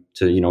spectrum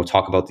to,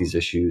 talk about these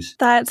issues.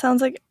 That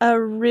sounds like a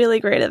really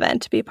great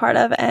event to be part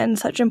of, and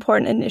such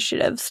important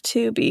initiatives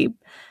to be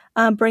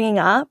bringing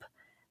up.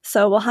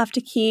 So we'll have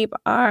to keep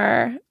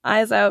our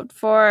eyes out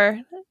for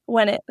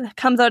when it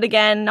comes out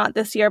again, not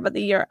this year, but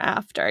the year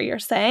after, you're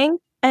saying.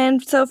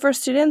 And so for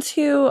students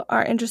who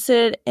are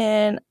interested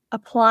in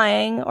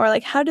applying, or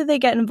like, how do they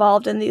get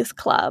involved in these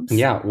clubs?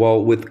 Yeah,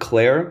 well, with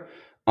CLAIHR,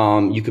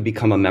 you could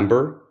become a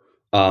member.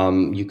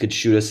 You could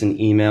shoot us an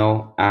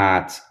email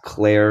at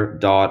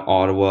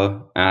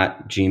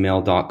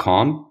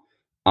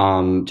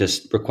clair.ottawa@gmail.com,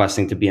 just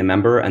requesting to be a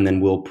member, and then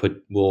we'll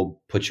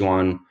put you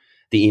on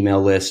the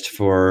email list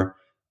for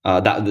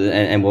that,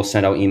 and we'll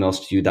send out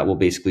emails to you that will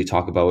basically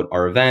talk about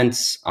our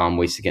events,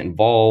 ways to get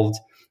involved,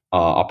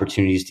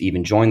 opportunities to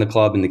even join the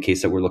club in the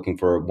case that we're looking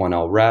for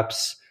 1L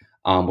reps,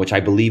 which I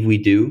believe we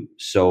do.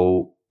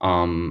 So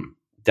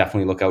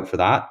definitely look out for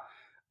that.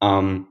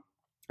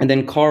 And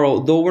then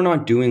CARL, though we're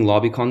not doing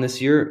LobbyCon this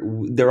year,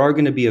 there are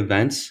going to be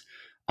events.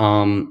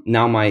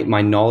 Now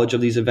my knowledge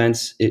of these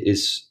events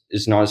is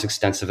not as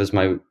extensive as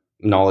my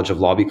knowledge of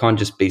LobbyCon,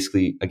 just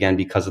basically, again,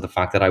 because of the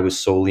fact that I was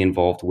solely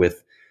involved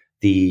with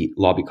the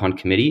LobbyCon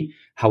committee.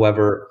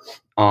 However,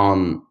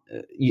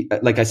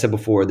 like I said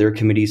before, there are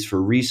committees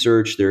for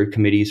research, there are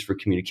committees for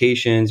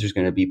communications. There's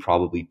going to be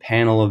probably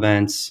panel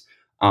events,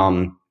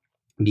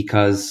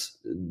 because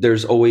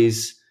there's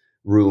always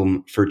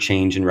room for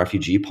change in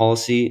refugee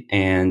policy.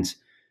 And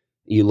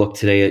you look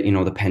today at,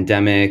 the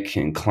pandemic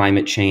and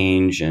climate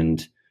change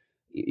and,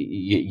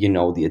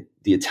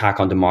 the attack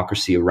on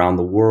democracy around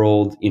the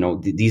world.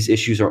 These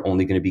issues are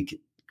only going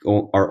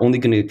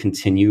to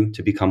continue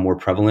to become more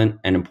prevalent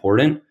and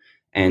important.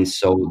 And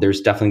so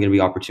there's definitely going to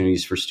be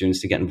opportunities for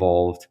students to get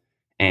involved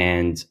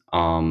and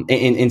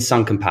in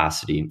some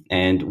capacity.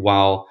 And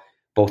while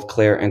both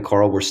Claire and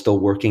Carl were still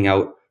working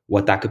out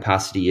what that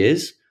capacity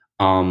is,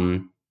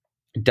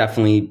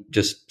 definitely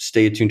just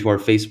stay attuned to our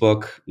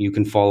Facebook. You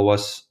can follow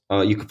us.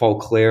 You can follow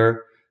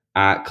Claire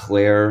at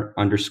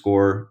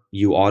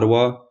Claire_U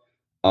Ottawa,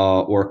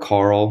 or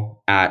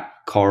Carl at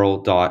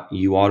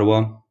Carl.U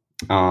Ottawa.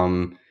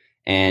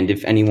 And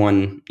if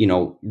anyone,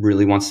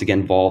 really wants to get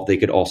involved, they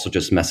could also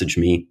just message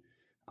me.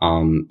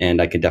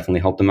 And I could definitely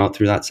help them out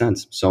through that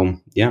sense. So,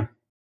 yeah.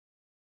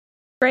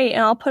 Great.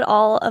 And I'll put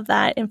all of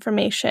that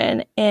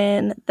information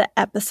in the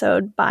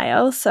episode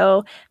bio.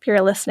 So if you're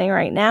listening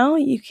right now,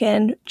 you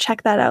can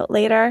check that out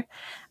later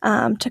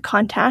to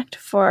contact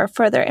for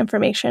further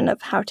information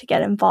of how to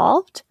get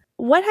involved.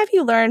 What have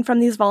you learned from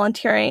these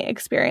volunteering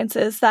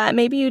experiences that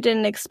maybe you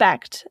didn't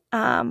expect,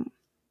 or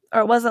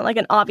it wasn't like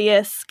an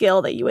obvious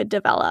skill that you would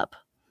develop?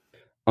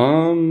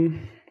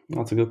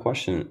 That's a good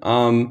question.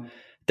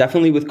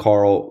 Definitely with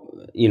Carl,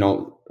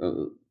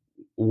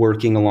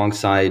 working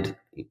alongside,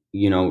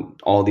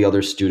 all the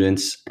other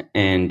students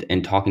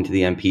and talking to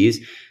the MPs,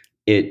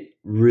 it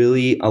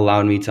really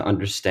allowed me to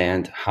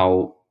understand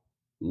how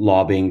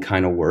lobbying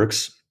kind of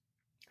works,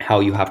 how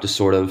you have to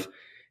sort of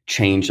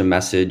change a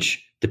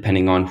message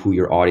depending on who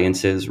your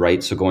audience is,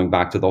 right? So going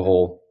back to the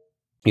whole,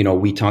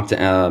 we talked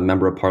to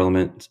member of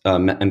parliament,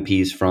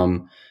 MPs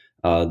from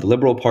the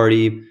Liberal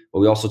Party, but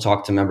we also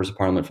talked to members of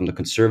parliament from the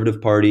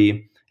Conservative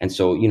Party. And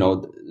so,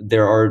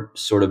 there are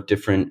sort of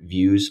different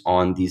views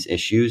on these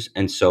issues.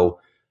 And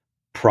so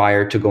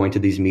prior to going to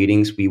these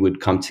meetings, we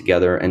would come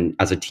together and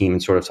as a team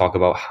and sort of talk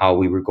about how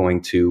we were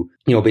going to,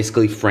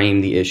 basically frame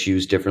the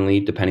issues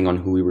differently depending on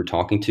who we were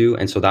talking to.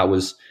 And so that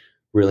was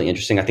really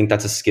interesting. I think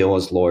that's a skill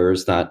as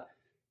lawyers that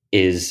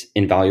is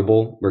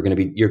invaluable. You're going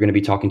to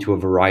be talking to a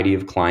variety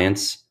of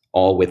clients,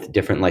 all with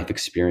different life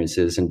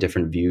experiences and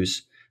different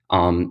views.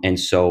 And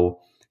so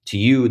to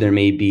you, there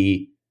may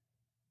be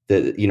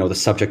the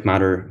subject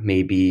matter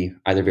may be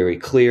either very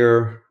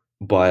clear,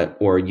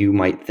 or you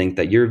might think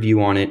that your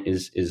view on it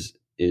is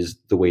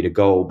the way to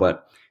go.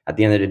 But at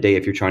the end of the day,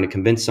 if you're trying to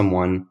convince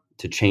someone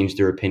to change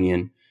their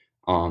opinion,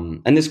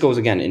 and this goes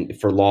again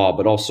for law,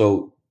 but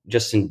also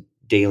just in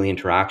daily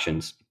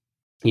interactions,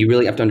 you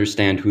really have to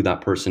understand who that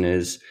person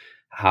is,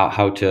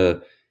 how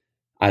to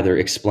either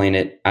explain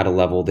it at a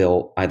level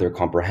they'll either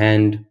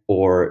comprehend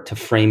or to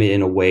frame it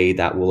in a way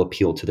that will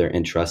appeal to their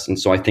interests. And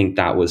so I think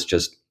that was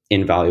just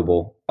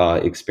invaluable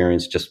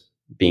experience, just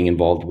being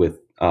involved with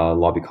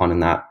LobbyCon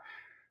and that.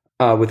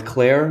 With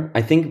Claire,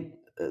 I think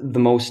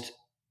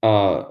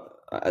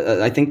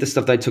I think the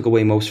stuff that I took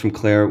away most from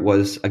Claire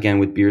was, again,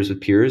 with Beers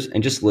with Peers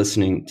and just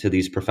listening to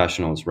these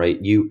professionals, right?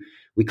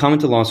 We come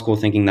into law school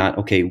thinking that,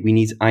 okay,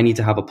 I need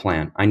to have a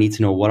plan. I need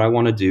to know what I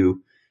want to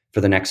do for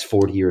the next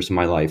 40 years of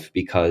my life,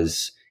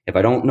 because if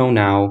I don't know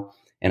now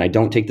and I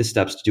don't take the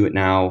steps to do it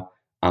now,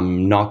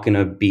 I'm not going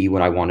to be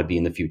what I want to be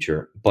in the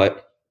future.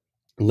 But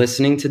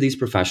listening to these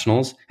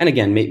professionals, and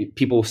again, maybe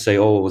people say,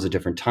 oh, it was a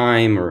different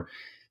time or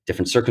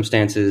different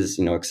circumstances,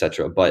 et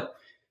cetera. But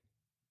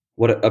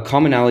what a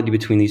commonality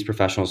between these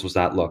professionals was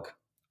that, look,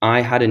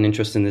 I had an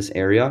interest in this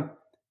area,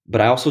 but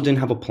I also didn't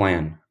have a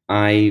plan.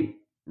 I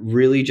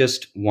really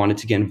just wanted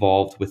to get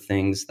involved with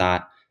things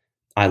that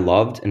I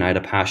loved and I had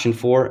a passion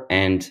for.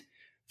 And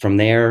from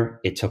there,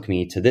 it took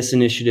me to this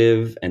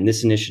initiative, and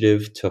this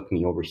initiative took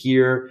me over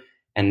here.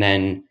 And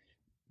then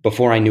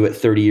before I knew it,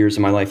 30 years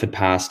of my life had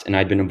passed, and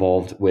I'd been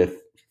involved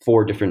with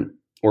 4 different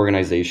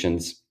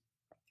organizations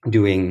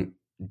doing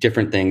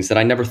different things that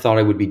I never thought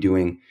I would be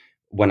doing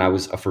when I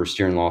was a first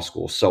year in law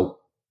school. So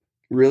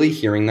really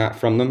hearing that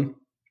from them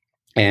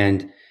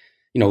and,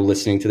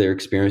 listening to their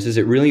experiences,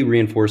 it really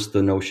reinforced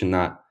the notion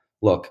that,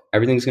 look,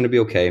 everything's going to be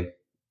okay.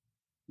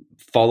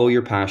 Follow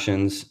your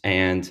passions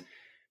and,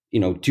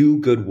 do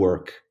good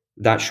work.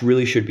 That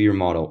really should be your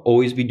motto.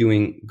 Always be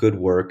doing good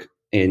work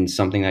in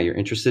something that you're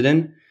interested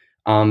in.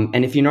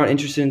 And if you're not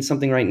interested in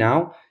something right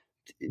now,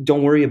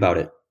 don't worry about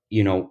it.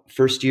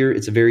 First year,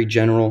 it's a very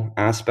general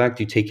aspect.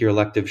 You take your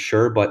elective,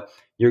 sure, but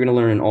you're going to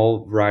learn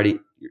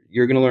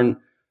you're going to learn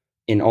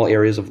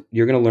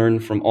you're going to learn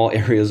from all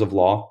areas of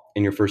law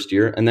in your first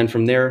year. And then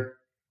from there,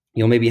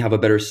 you'll maybe have a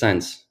better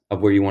sense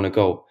of where you want to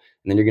go.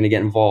 And then you're going to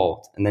get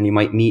involved. And then you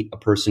might meet a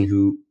person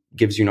who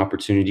gives you an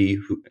opportunity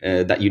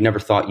that you never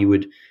thought you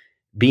would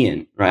be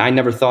in, right? I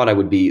never thought I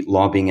would be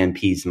lobbying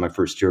MPs in my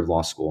first year of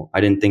law school.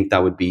 I didn't think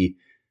that would be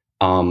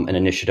an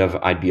initiative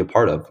I'd be a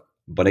part of.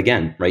 But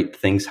again, right,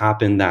 things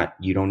happen that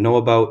you don't know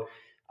about.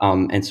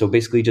 And so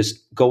basically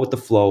just go with the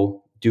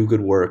flow, do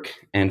good work,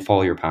 and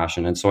follow your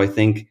passion. And so I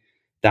think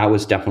that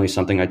was definitely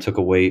something I took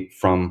away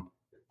from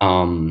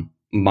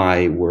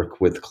my work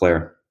with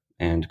Claire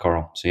and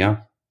Carl. So yeah.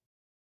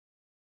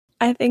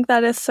 I think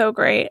that is so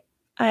great.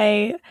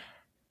 I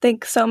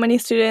think so many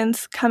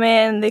students come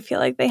in, they feel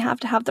like they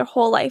have to have their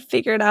whole life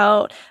figured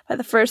out by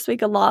the first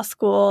week of law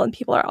school, and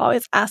people are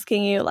always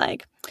asking you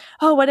like,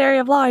 oh, what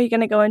area of law are you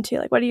going to go into?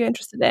 Like, what are you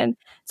interested in?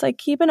 It's like,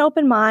 keep an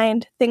open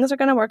mind. Things are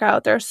going to work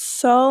out. There's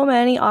so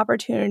many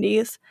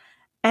opportunities,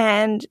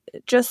 and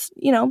just,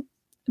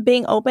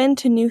 being open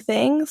to new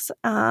things.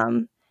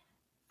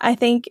 I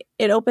think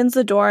it opens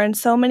the door in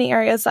so many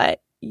areas that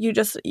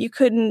you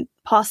couldn't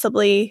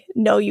possibly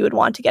know you would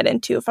want to get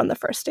into from the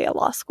first day of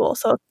law school.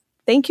 So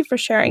thank you for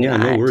sharing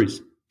that. Yeah, no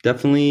worries.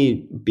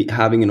 Definitely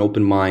having an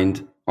open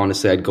mind.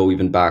 Honestly, I'd go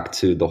even back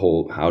to the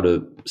whole how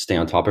to stay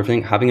on top of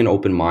everything. Having an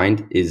open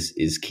mind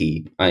is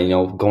key.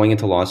 Going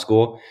into law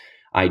school,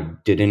 I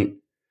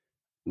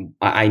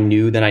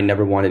knew that I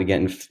never wanted to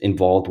get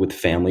involved with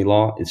family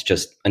law. It's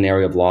just an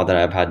area of law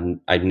that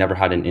I'd never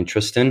had an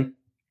interest in.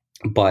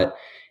 But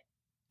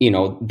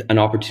an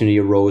opportunity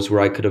arose where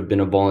I could have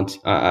been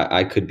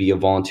I could be a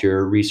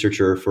volunteer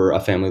researcher for a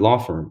family law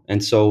firm.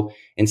 And so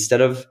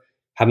instead of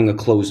having a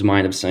closed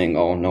mind of saying,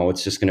 oh no,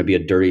 it's just going to be a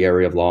dirty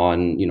area of law,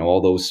 and all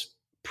those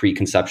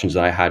preconceptions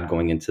that I had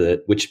going into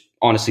it, which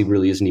honestly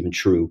really isn't even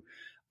true.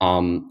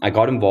 I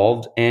got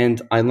involved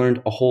and I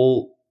learned a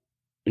whole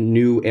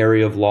new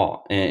area of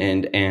law.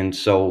 And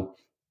so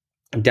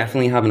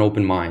definitely have an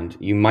open mind.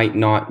 You might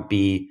not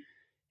be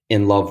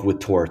in love with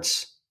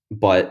torts,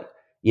 but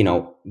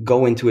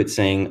go into it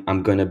saying,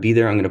 I'm going to be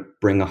there. I'm going to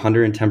bring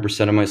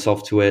 110% of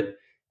myself to it.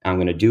 I'm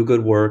going to do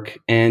good work.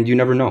 And you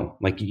never know.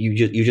 Like you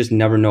just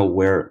never know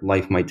where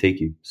life might take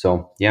you.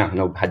 So yeah,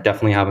 no,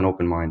 definitely have an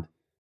open mind.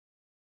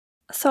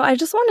 So I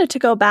just wanted to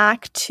go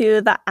back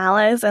to the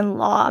Allies in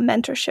Law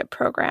Mentorship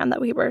program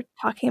that we were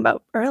talking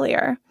about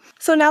earlier.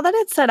 So now that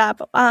it's set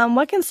up,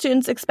 what can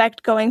students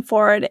expect going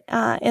forward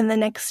in the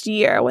next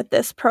year with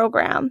this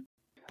program?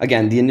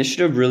 Again, the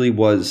initiative really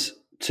was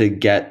to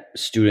get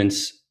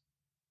students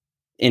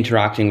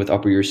interacting with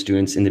upper year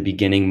students in the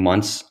beginning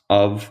months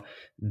of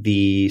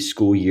the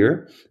school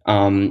year.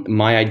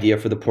 My idea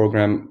for the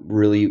program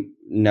really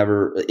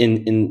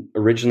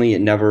originally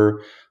it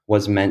never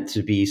was meant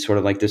to be sort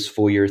of like this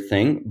full year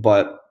thing.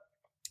 But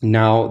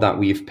now that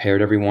we've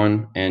paired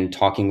everyone and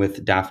talking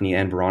with Daphne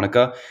and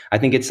Veronica, I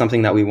think it's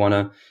something that we want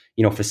to,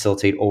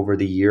 facilitate over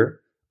the year.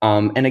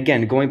 And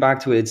again, going back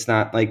to it, it's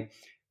not like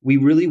we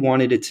really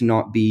wanted it to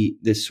not be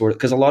this sort of,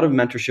 because a lot of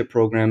mentorship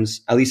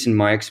programs, at least in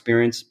my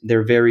experience,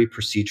 they're very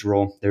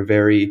procedural. They're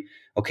very,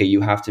 okay,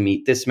 you have to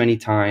meet this many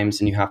times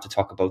and you have to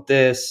talk about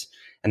this.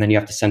 And then you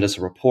have to send us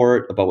a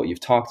report about what you've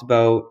talked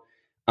about.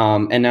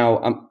 And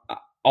now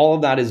all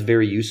of that is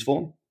very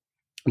useful.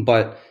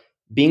 But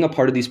being a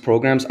part of these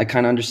programs, I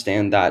kind of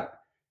understand that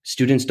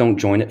students don't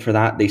join it for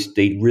that.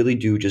 They really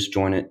do just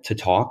join it to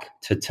talk,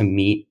 to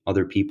meet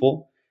other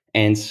people.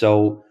 And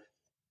so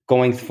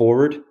going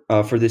forward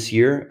for this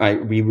year,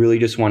 we really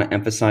just want to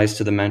emphasize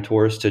to the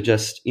mentors to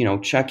just,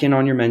 check in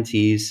on your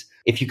mentees.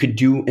 If you could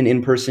do an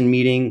in-person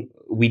meeting,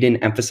 we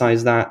didn't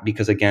emphasize that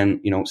because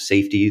again,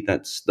 safety,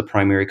 that's the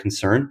primary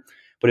concern.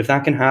 But if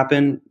that can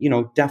happen,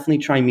 definitely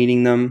try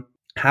meeting them,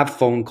 have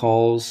phone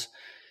calls,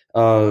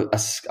 a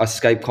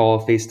Skype call,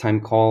 a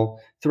FaceTime call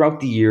throughout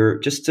the year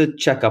just to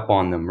check up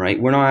on them,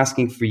 right? We're not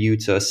asking for you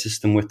to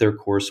assist them with their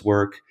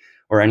coursework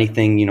or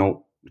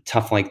anything,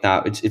 tough like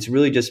that. It's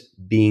really just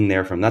being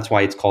there for them. That's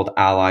why it's called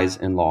Allies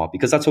in Law,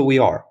 because that's what we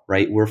are,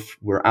 right?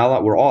 We're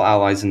all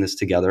allies in this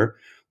together.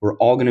 We're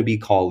all going to be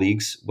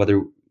colleagues,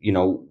 whether,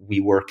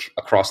 we work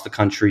across the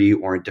country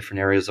or in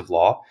different areas of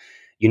law.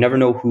 You never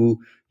know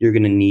who you're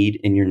going to need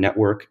in your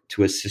network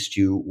to assist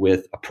you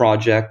with a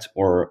project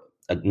or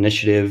an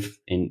initiative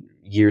in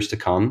years to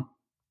come.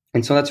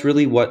 And so that's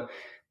really what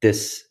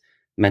this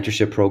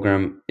mentorship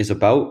program is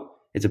about.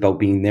 It's about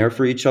being there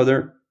for each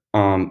other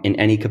in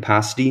any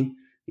capacity.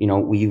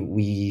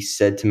 We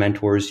said to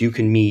mentors, you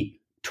can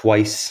meet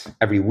twice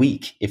every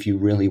week if you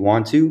really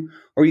want to,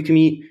 or you can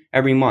meet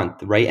every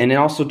month, right? And it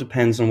also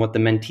depends on what the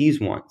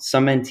mentees want.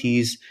 Some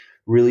mentees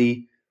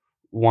really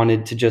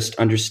wanted to just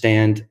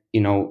understand,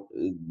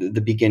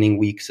 the beginning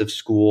weeks of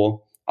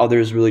school.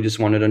 Others really just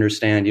wanted to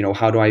understand,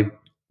 how do I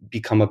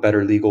become a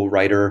better legal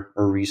writer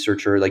or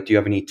researcher? Like, do you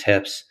have any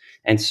tips?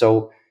 And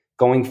so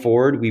going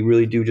forward, we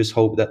really do just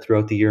hope that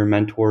throughout the year,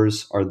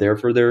 mentors are there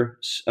for their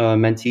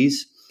mentees.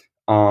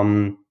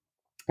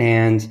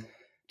 And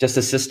just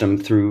assist them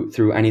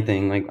through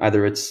anything, like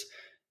either it's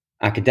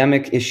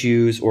academic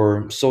issues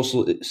or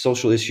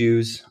social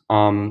issues.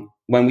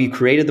 When we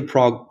created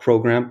the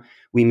program,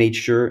 we made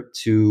sure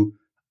to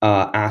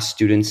ask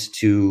students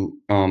to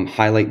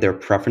highlight their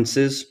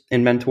preferences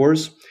in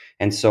mentors.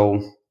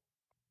 So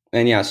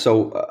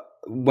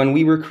when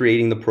we were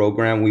creating the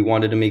program, we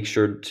wanted to make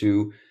sure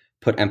to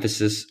put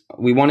emphasis.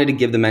 We wanted to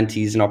give the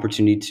mentees an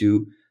opportunity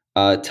to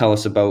tell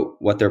us about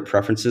what their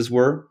preferences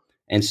were.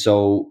 And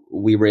so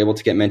we were able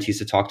to get mentees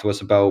to talk to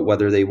us about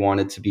whether they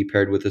wanted to be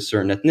paired with a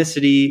certain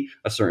ethnicity,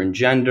 a certain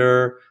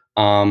gender,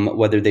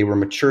 whether they were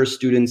mature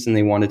students and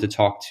they wanted to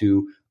talk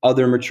to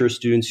other mature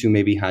students who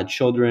maybe had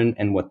children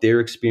and what their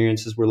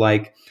experiences were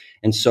like.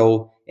 And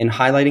so in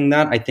highlighting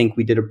that, I think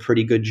we did a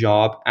pretty good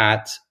job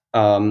at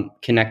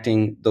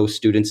connecting those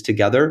students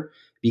together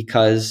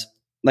because,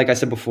 like I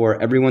said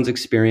before, everyone's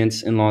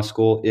experience in law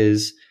school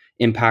is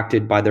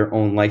impacted by their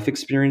own life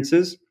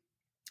experiences.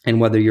 And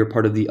whether you're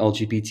part of the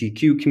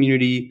LGBTQ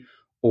community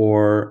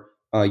or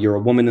you're a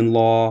woman in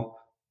law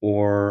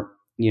or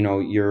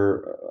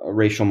you're a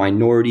racial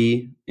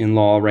minority in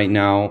law right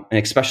now,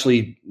 and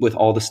especially with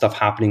all the stuff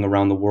happening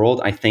around the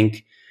world, I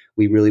think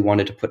we really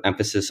wanted to put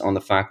emphasis on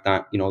the fact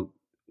that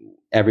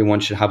everyone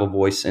should have a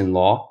voice in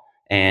law,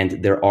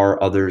 and there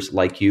are others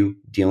like you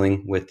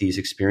dealing with these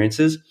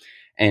experiences.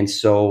 And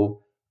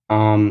so,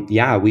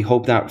 we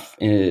hope that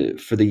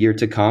for the year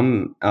to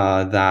come,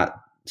 that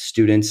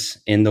students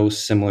in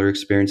those similar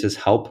experiences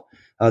help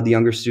the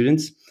younger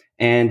students.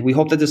 And we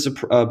hope that this is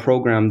a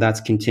program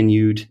that's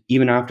continued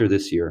even after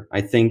this year.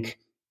 I think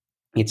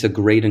it's a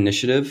great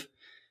initiative.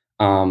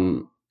 I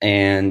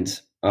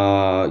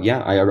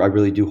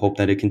really do hope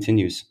that it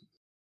continues.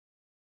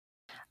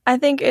 I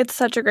think it's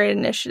such a great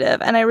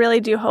initiative, and I really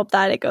do hope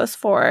that it goes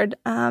forward.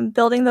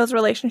 Building those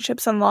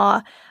relationships in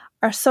law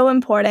are so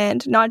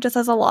important, not just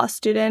as a law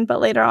student,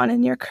 but later on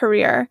in your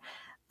career.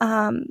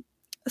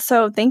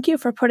 So thank you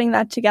for putting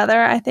that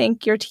together. I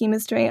think your team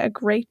is doing a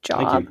great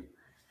job. Thank you.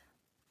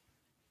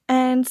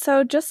 And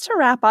so just to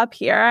wrap up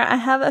here, I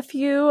have a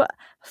few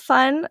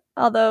fun,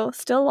 although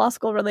still law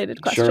school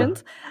related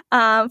questions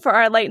for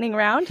our lightning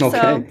round. Okay.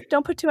 So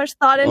don't put too much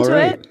thought into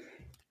it.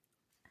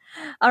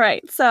 All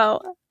right. So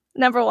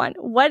number one,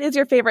 what is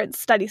your favorite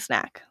study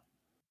snack?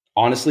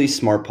 Honestly,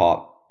 Smart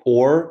Pop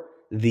or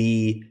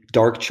the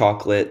dark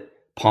chocolate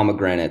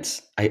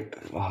pomegranates.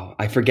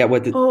 I forget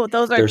what those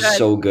are they're good.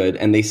 So good.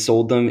 And they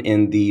sold them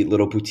in the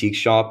little boutique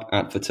shop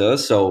at Fatah.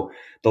 So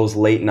those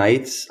late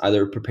nights,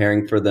 either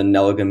preparing for the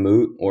Neligan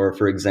Moot or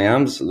for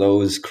exams,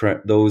 those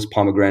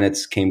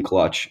pomegranates came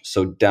clutch.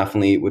 So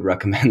definitely would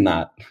recommend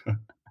that.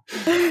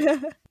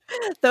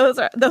 Those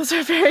are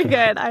very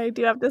good. I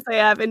do have to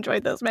say I've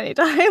enjoyed those many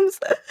times.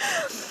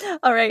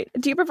 All right.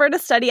 Do you prefer to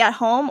study at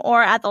home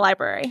or at the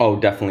library? Oh,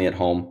 definitely at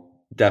home.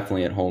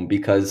 Definitely at home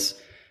because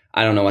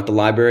I don't know, at the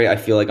library, I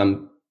feel like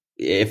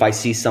if I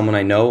see someone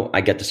I know,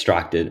 I get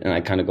distracted and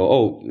I kind of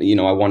go,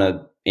 I want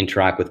to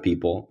interact with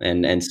people.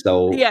 And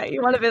so yeah,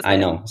 you want to visit. I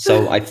know.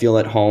 So I feel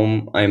at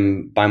home,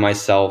 I'm by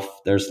myself.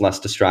 There's less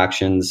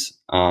distractions.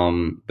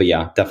 But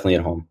yeah, definitely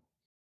at home.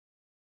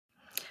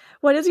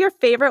 What is your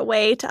favorite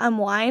way to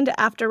unwind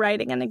after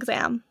writing an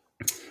exam?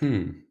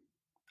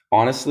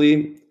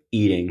 Honestly,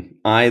 eating.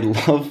 I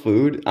love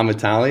food. I'm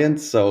Italian,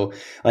 so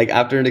like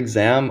after an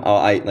exam,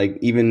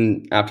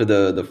 even after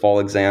the fall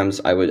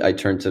exams, I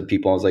turn to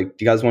people. I was like,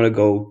 "Do you guys want to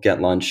go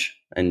get lunch?"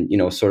 And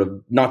sort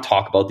of not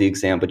talk about the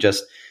exam, but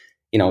just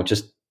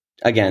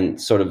again,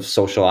 sort of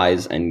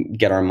socialize and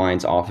get our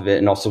minds off of it,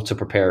 and also to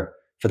prepare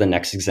for the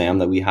next exam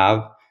that we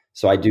have.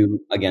 So I do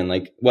again,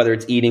 like whether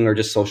it's eating or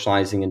just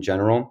socializing in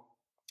general.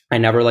 I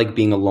never like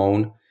being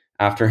alone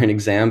after an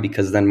exam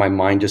because then my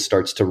mind just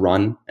starts to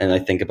run and I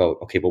think about,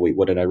 okay, but wait,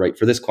 what did I write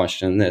for this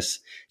question? This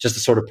just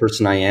the sort of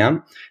person I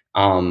am.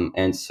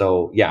 And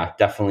so, yeah,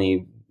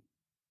 definitely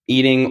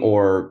eating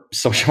or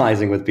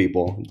socializing with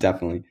people.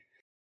 Definitely.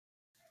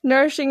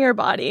 Nourishing your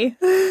body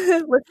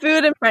with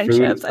food and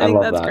friendships. I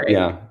think that's that. Great.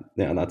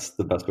 Yeah, that's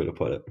the best way to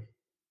put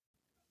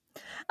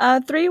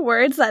it. 3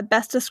 words that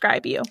best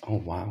describe you.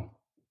 Oh, wow.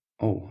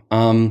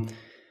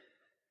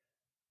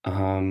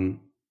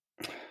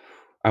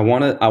 I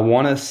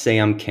want to say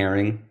I'm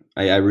caring.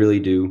 I really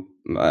do.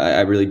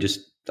 I really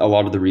just, a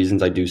lot of the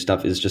reasons I do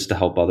stuff is just to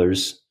help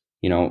others,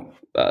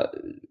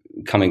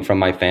 coming from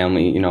my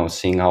family,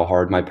 seeing how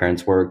hard my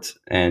parents worked.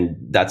 And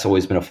that's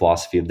always been a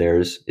philosophy of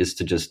theirs, is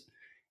to just,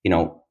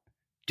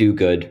 do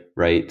good.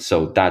 Right.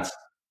 So that's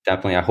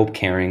definitely, I hope,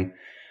 caring.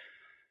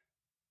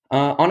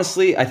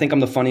 Honestly, I think I'm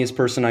the funniest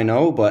person I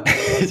know, but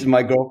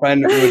my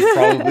girlfriend would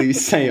probably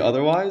say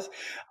otherwise.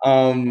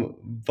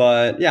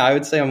 But yeah, I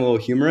would say I'm a little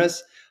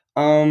humorous.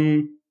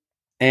 And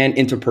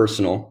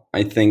interpersonal.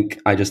 I think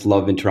I just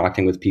love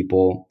interacting with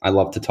people. I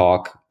love to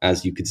talk,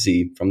 as you could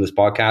see from this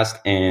podcast.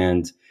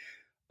 And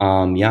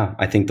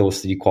I think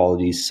those 3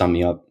 qualities sum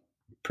me up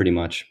pretty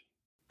much.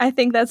 I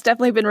think that's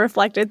definitely been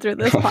reflected through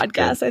this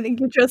podcast. I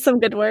think you chose some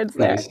good words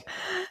there.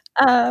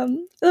 Nice.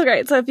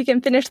 Great. So if you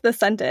can finish the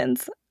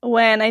sentence,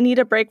 when I need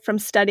a break from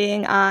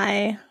studying,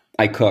 I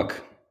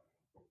cook.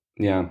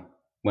 Yeah.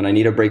 When I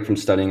need a break from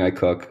studying, I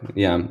cook.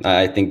 Yeah.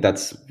 I think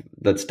that's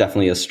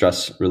definitely a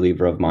stress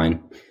reliever of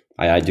mine.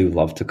 I do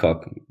love to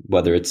cook,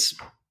 whether it's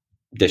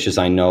dishes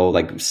I know,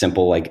 like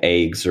simple, like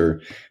eggs,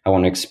 or I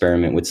want to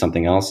experiment with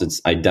something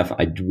else. I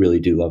really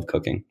do love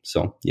cooking.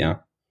 So yeah.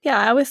 Yeah,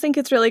 I always think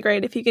it's really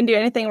great if you can do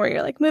anything where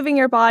you're like moving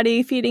your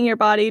body, feeding your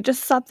body,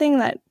 just something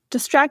that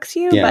distracts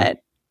you, but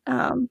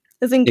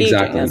is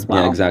engaging as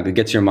well. Yeah, exactly.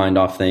 Gets your mind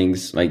off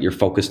things. Like you're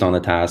focused on the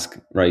task,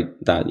 right?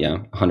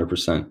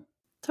 100%.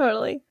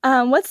 Totally.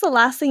 What's the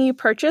last thing you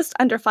purchased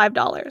under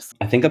 $5?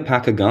 I think a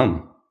pack of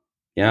gum.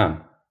 Yeah.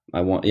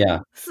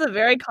 This is a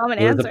very common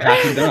It was a answer.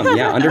 pack of gum.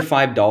 Yeah. Under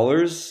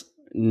 $5.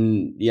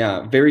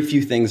 Yeah. Very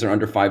few things are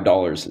under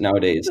 $5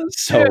 nowadays.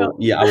 That's So true.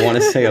 yeah, I want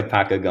to say a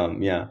pack of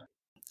gum. Yeah.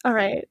 All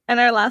right. And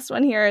our last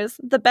one here is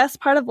the best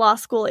part of law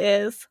school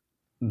is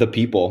The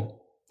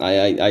people.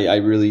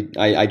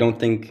 I don't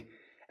think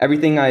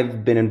everything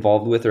I've been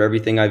involved with or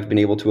everything I've been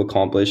able to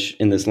accomplish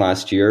in this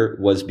last year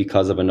was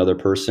because of another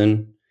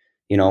person,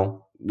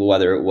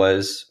 whether it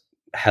was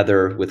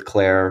Heather with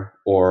CLAIHR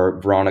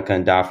or Veronica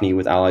and Daphne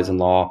with Allies in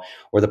Law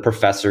or the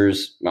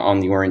professors on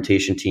the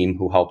orientation team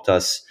who helped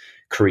us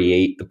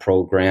create the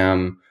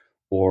program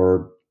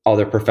or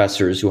other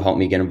professors who helped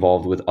me get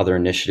involved with other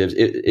initiatives.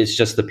 It's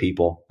just the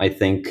people. I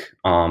think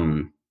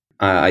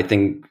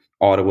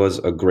Ottawa's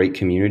a great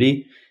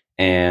community.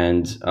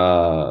 And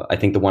I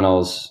think the one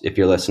else, if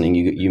you're listening,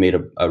 you made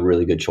a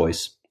really good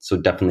choice. So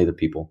definitely the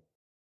people.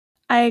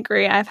 I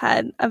agree. I've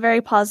had a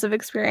very positive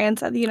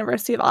experience at the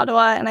University of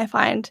Ottawa, and I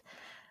find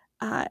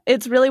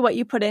it's really what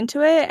you put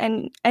into it,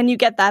 and you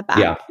get that back.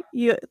 Yeah.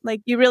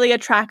 You really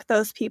attract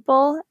those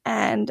people,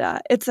 and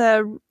it's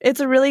a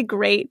really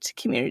great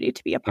community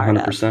to be a part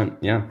 100%, of.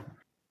 Yeah.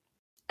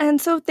 And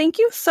so thank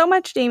you so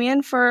much,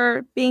 Damian,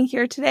 for being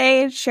here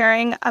today,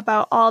 sharing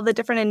about all the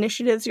different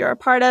initiatives you're a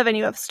part of and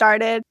you have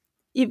started.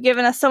 You've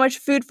given us so much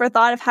food for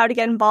thought of how to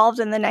get involved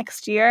in the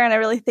next year, and I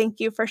really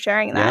thank you for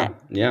sharing that.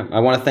 Yeah. I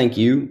want to thank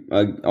you,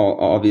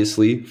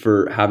 obviously,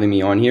 for having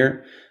me on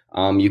here.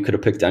 You could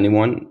have picked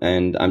anyone,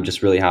 and I'm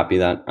just really happy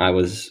that I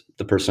was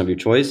the person of your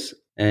choice.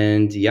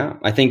 And yeah,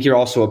 I think you're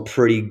also a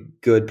pretty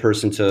good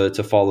person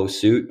to follow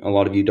suit. A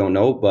lot of you don't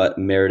know, but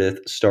Meredith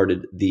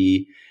started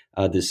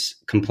this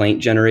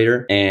complaint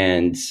generator,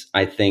 and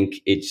I think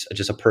it's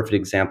just a perfect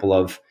example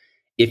of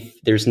if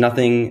there's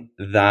nothing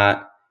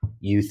that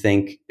you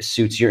think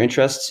suits your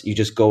interests, you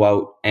just go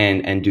out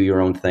and do your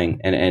own thing.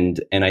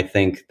 And I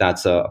think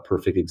that's a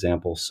perfect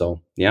example.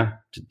 So yeah,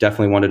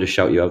 definitely wanted to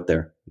shout you out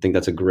there. I think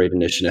that's a great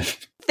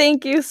initiative.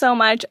 Thank you so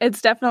much. It's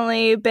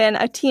definitely been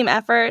a team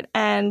effort.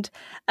 And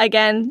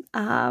again,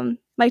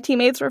 my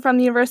teammates were from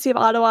the University of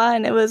Ottawa,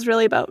 and it was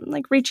really about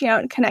reaching out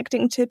and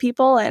connecting to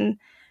people and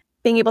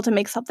being able to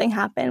make something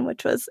happen,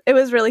 it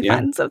was really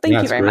fun. So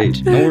thank you very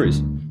much. No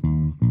worries.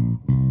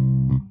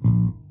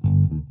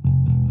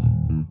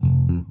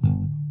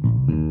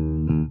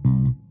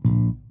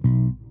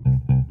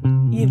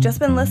 You've just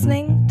been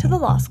listening to The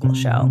Law School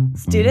Show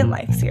Student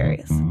Life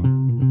Series.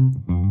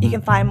 You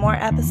can find more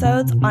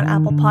episodes on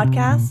Apple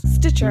Podcasts,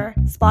 Stitcher,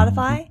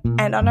 Spotify,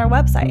 and on our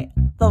website,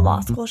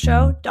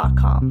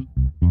 thelawschoolshow.com.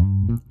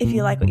 If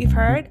you like what you've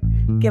heard,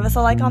 give us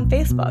a like on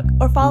Facebook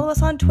or follow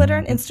us on Twitter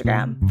and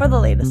Instagram for the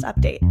latest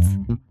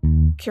updates.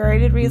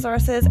 Curated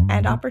resources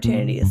and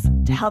opportunities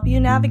to help you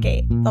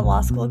navigate the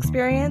law school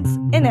experience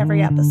in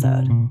every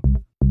episode.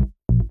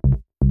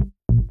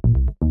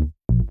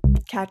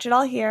 Catch it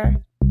all here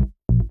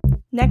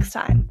next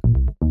time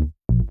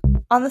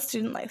on the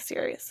Student Life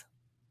Series.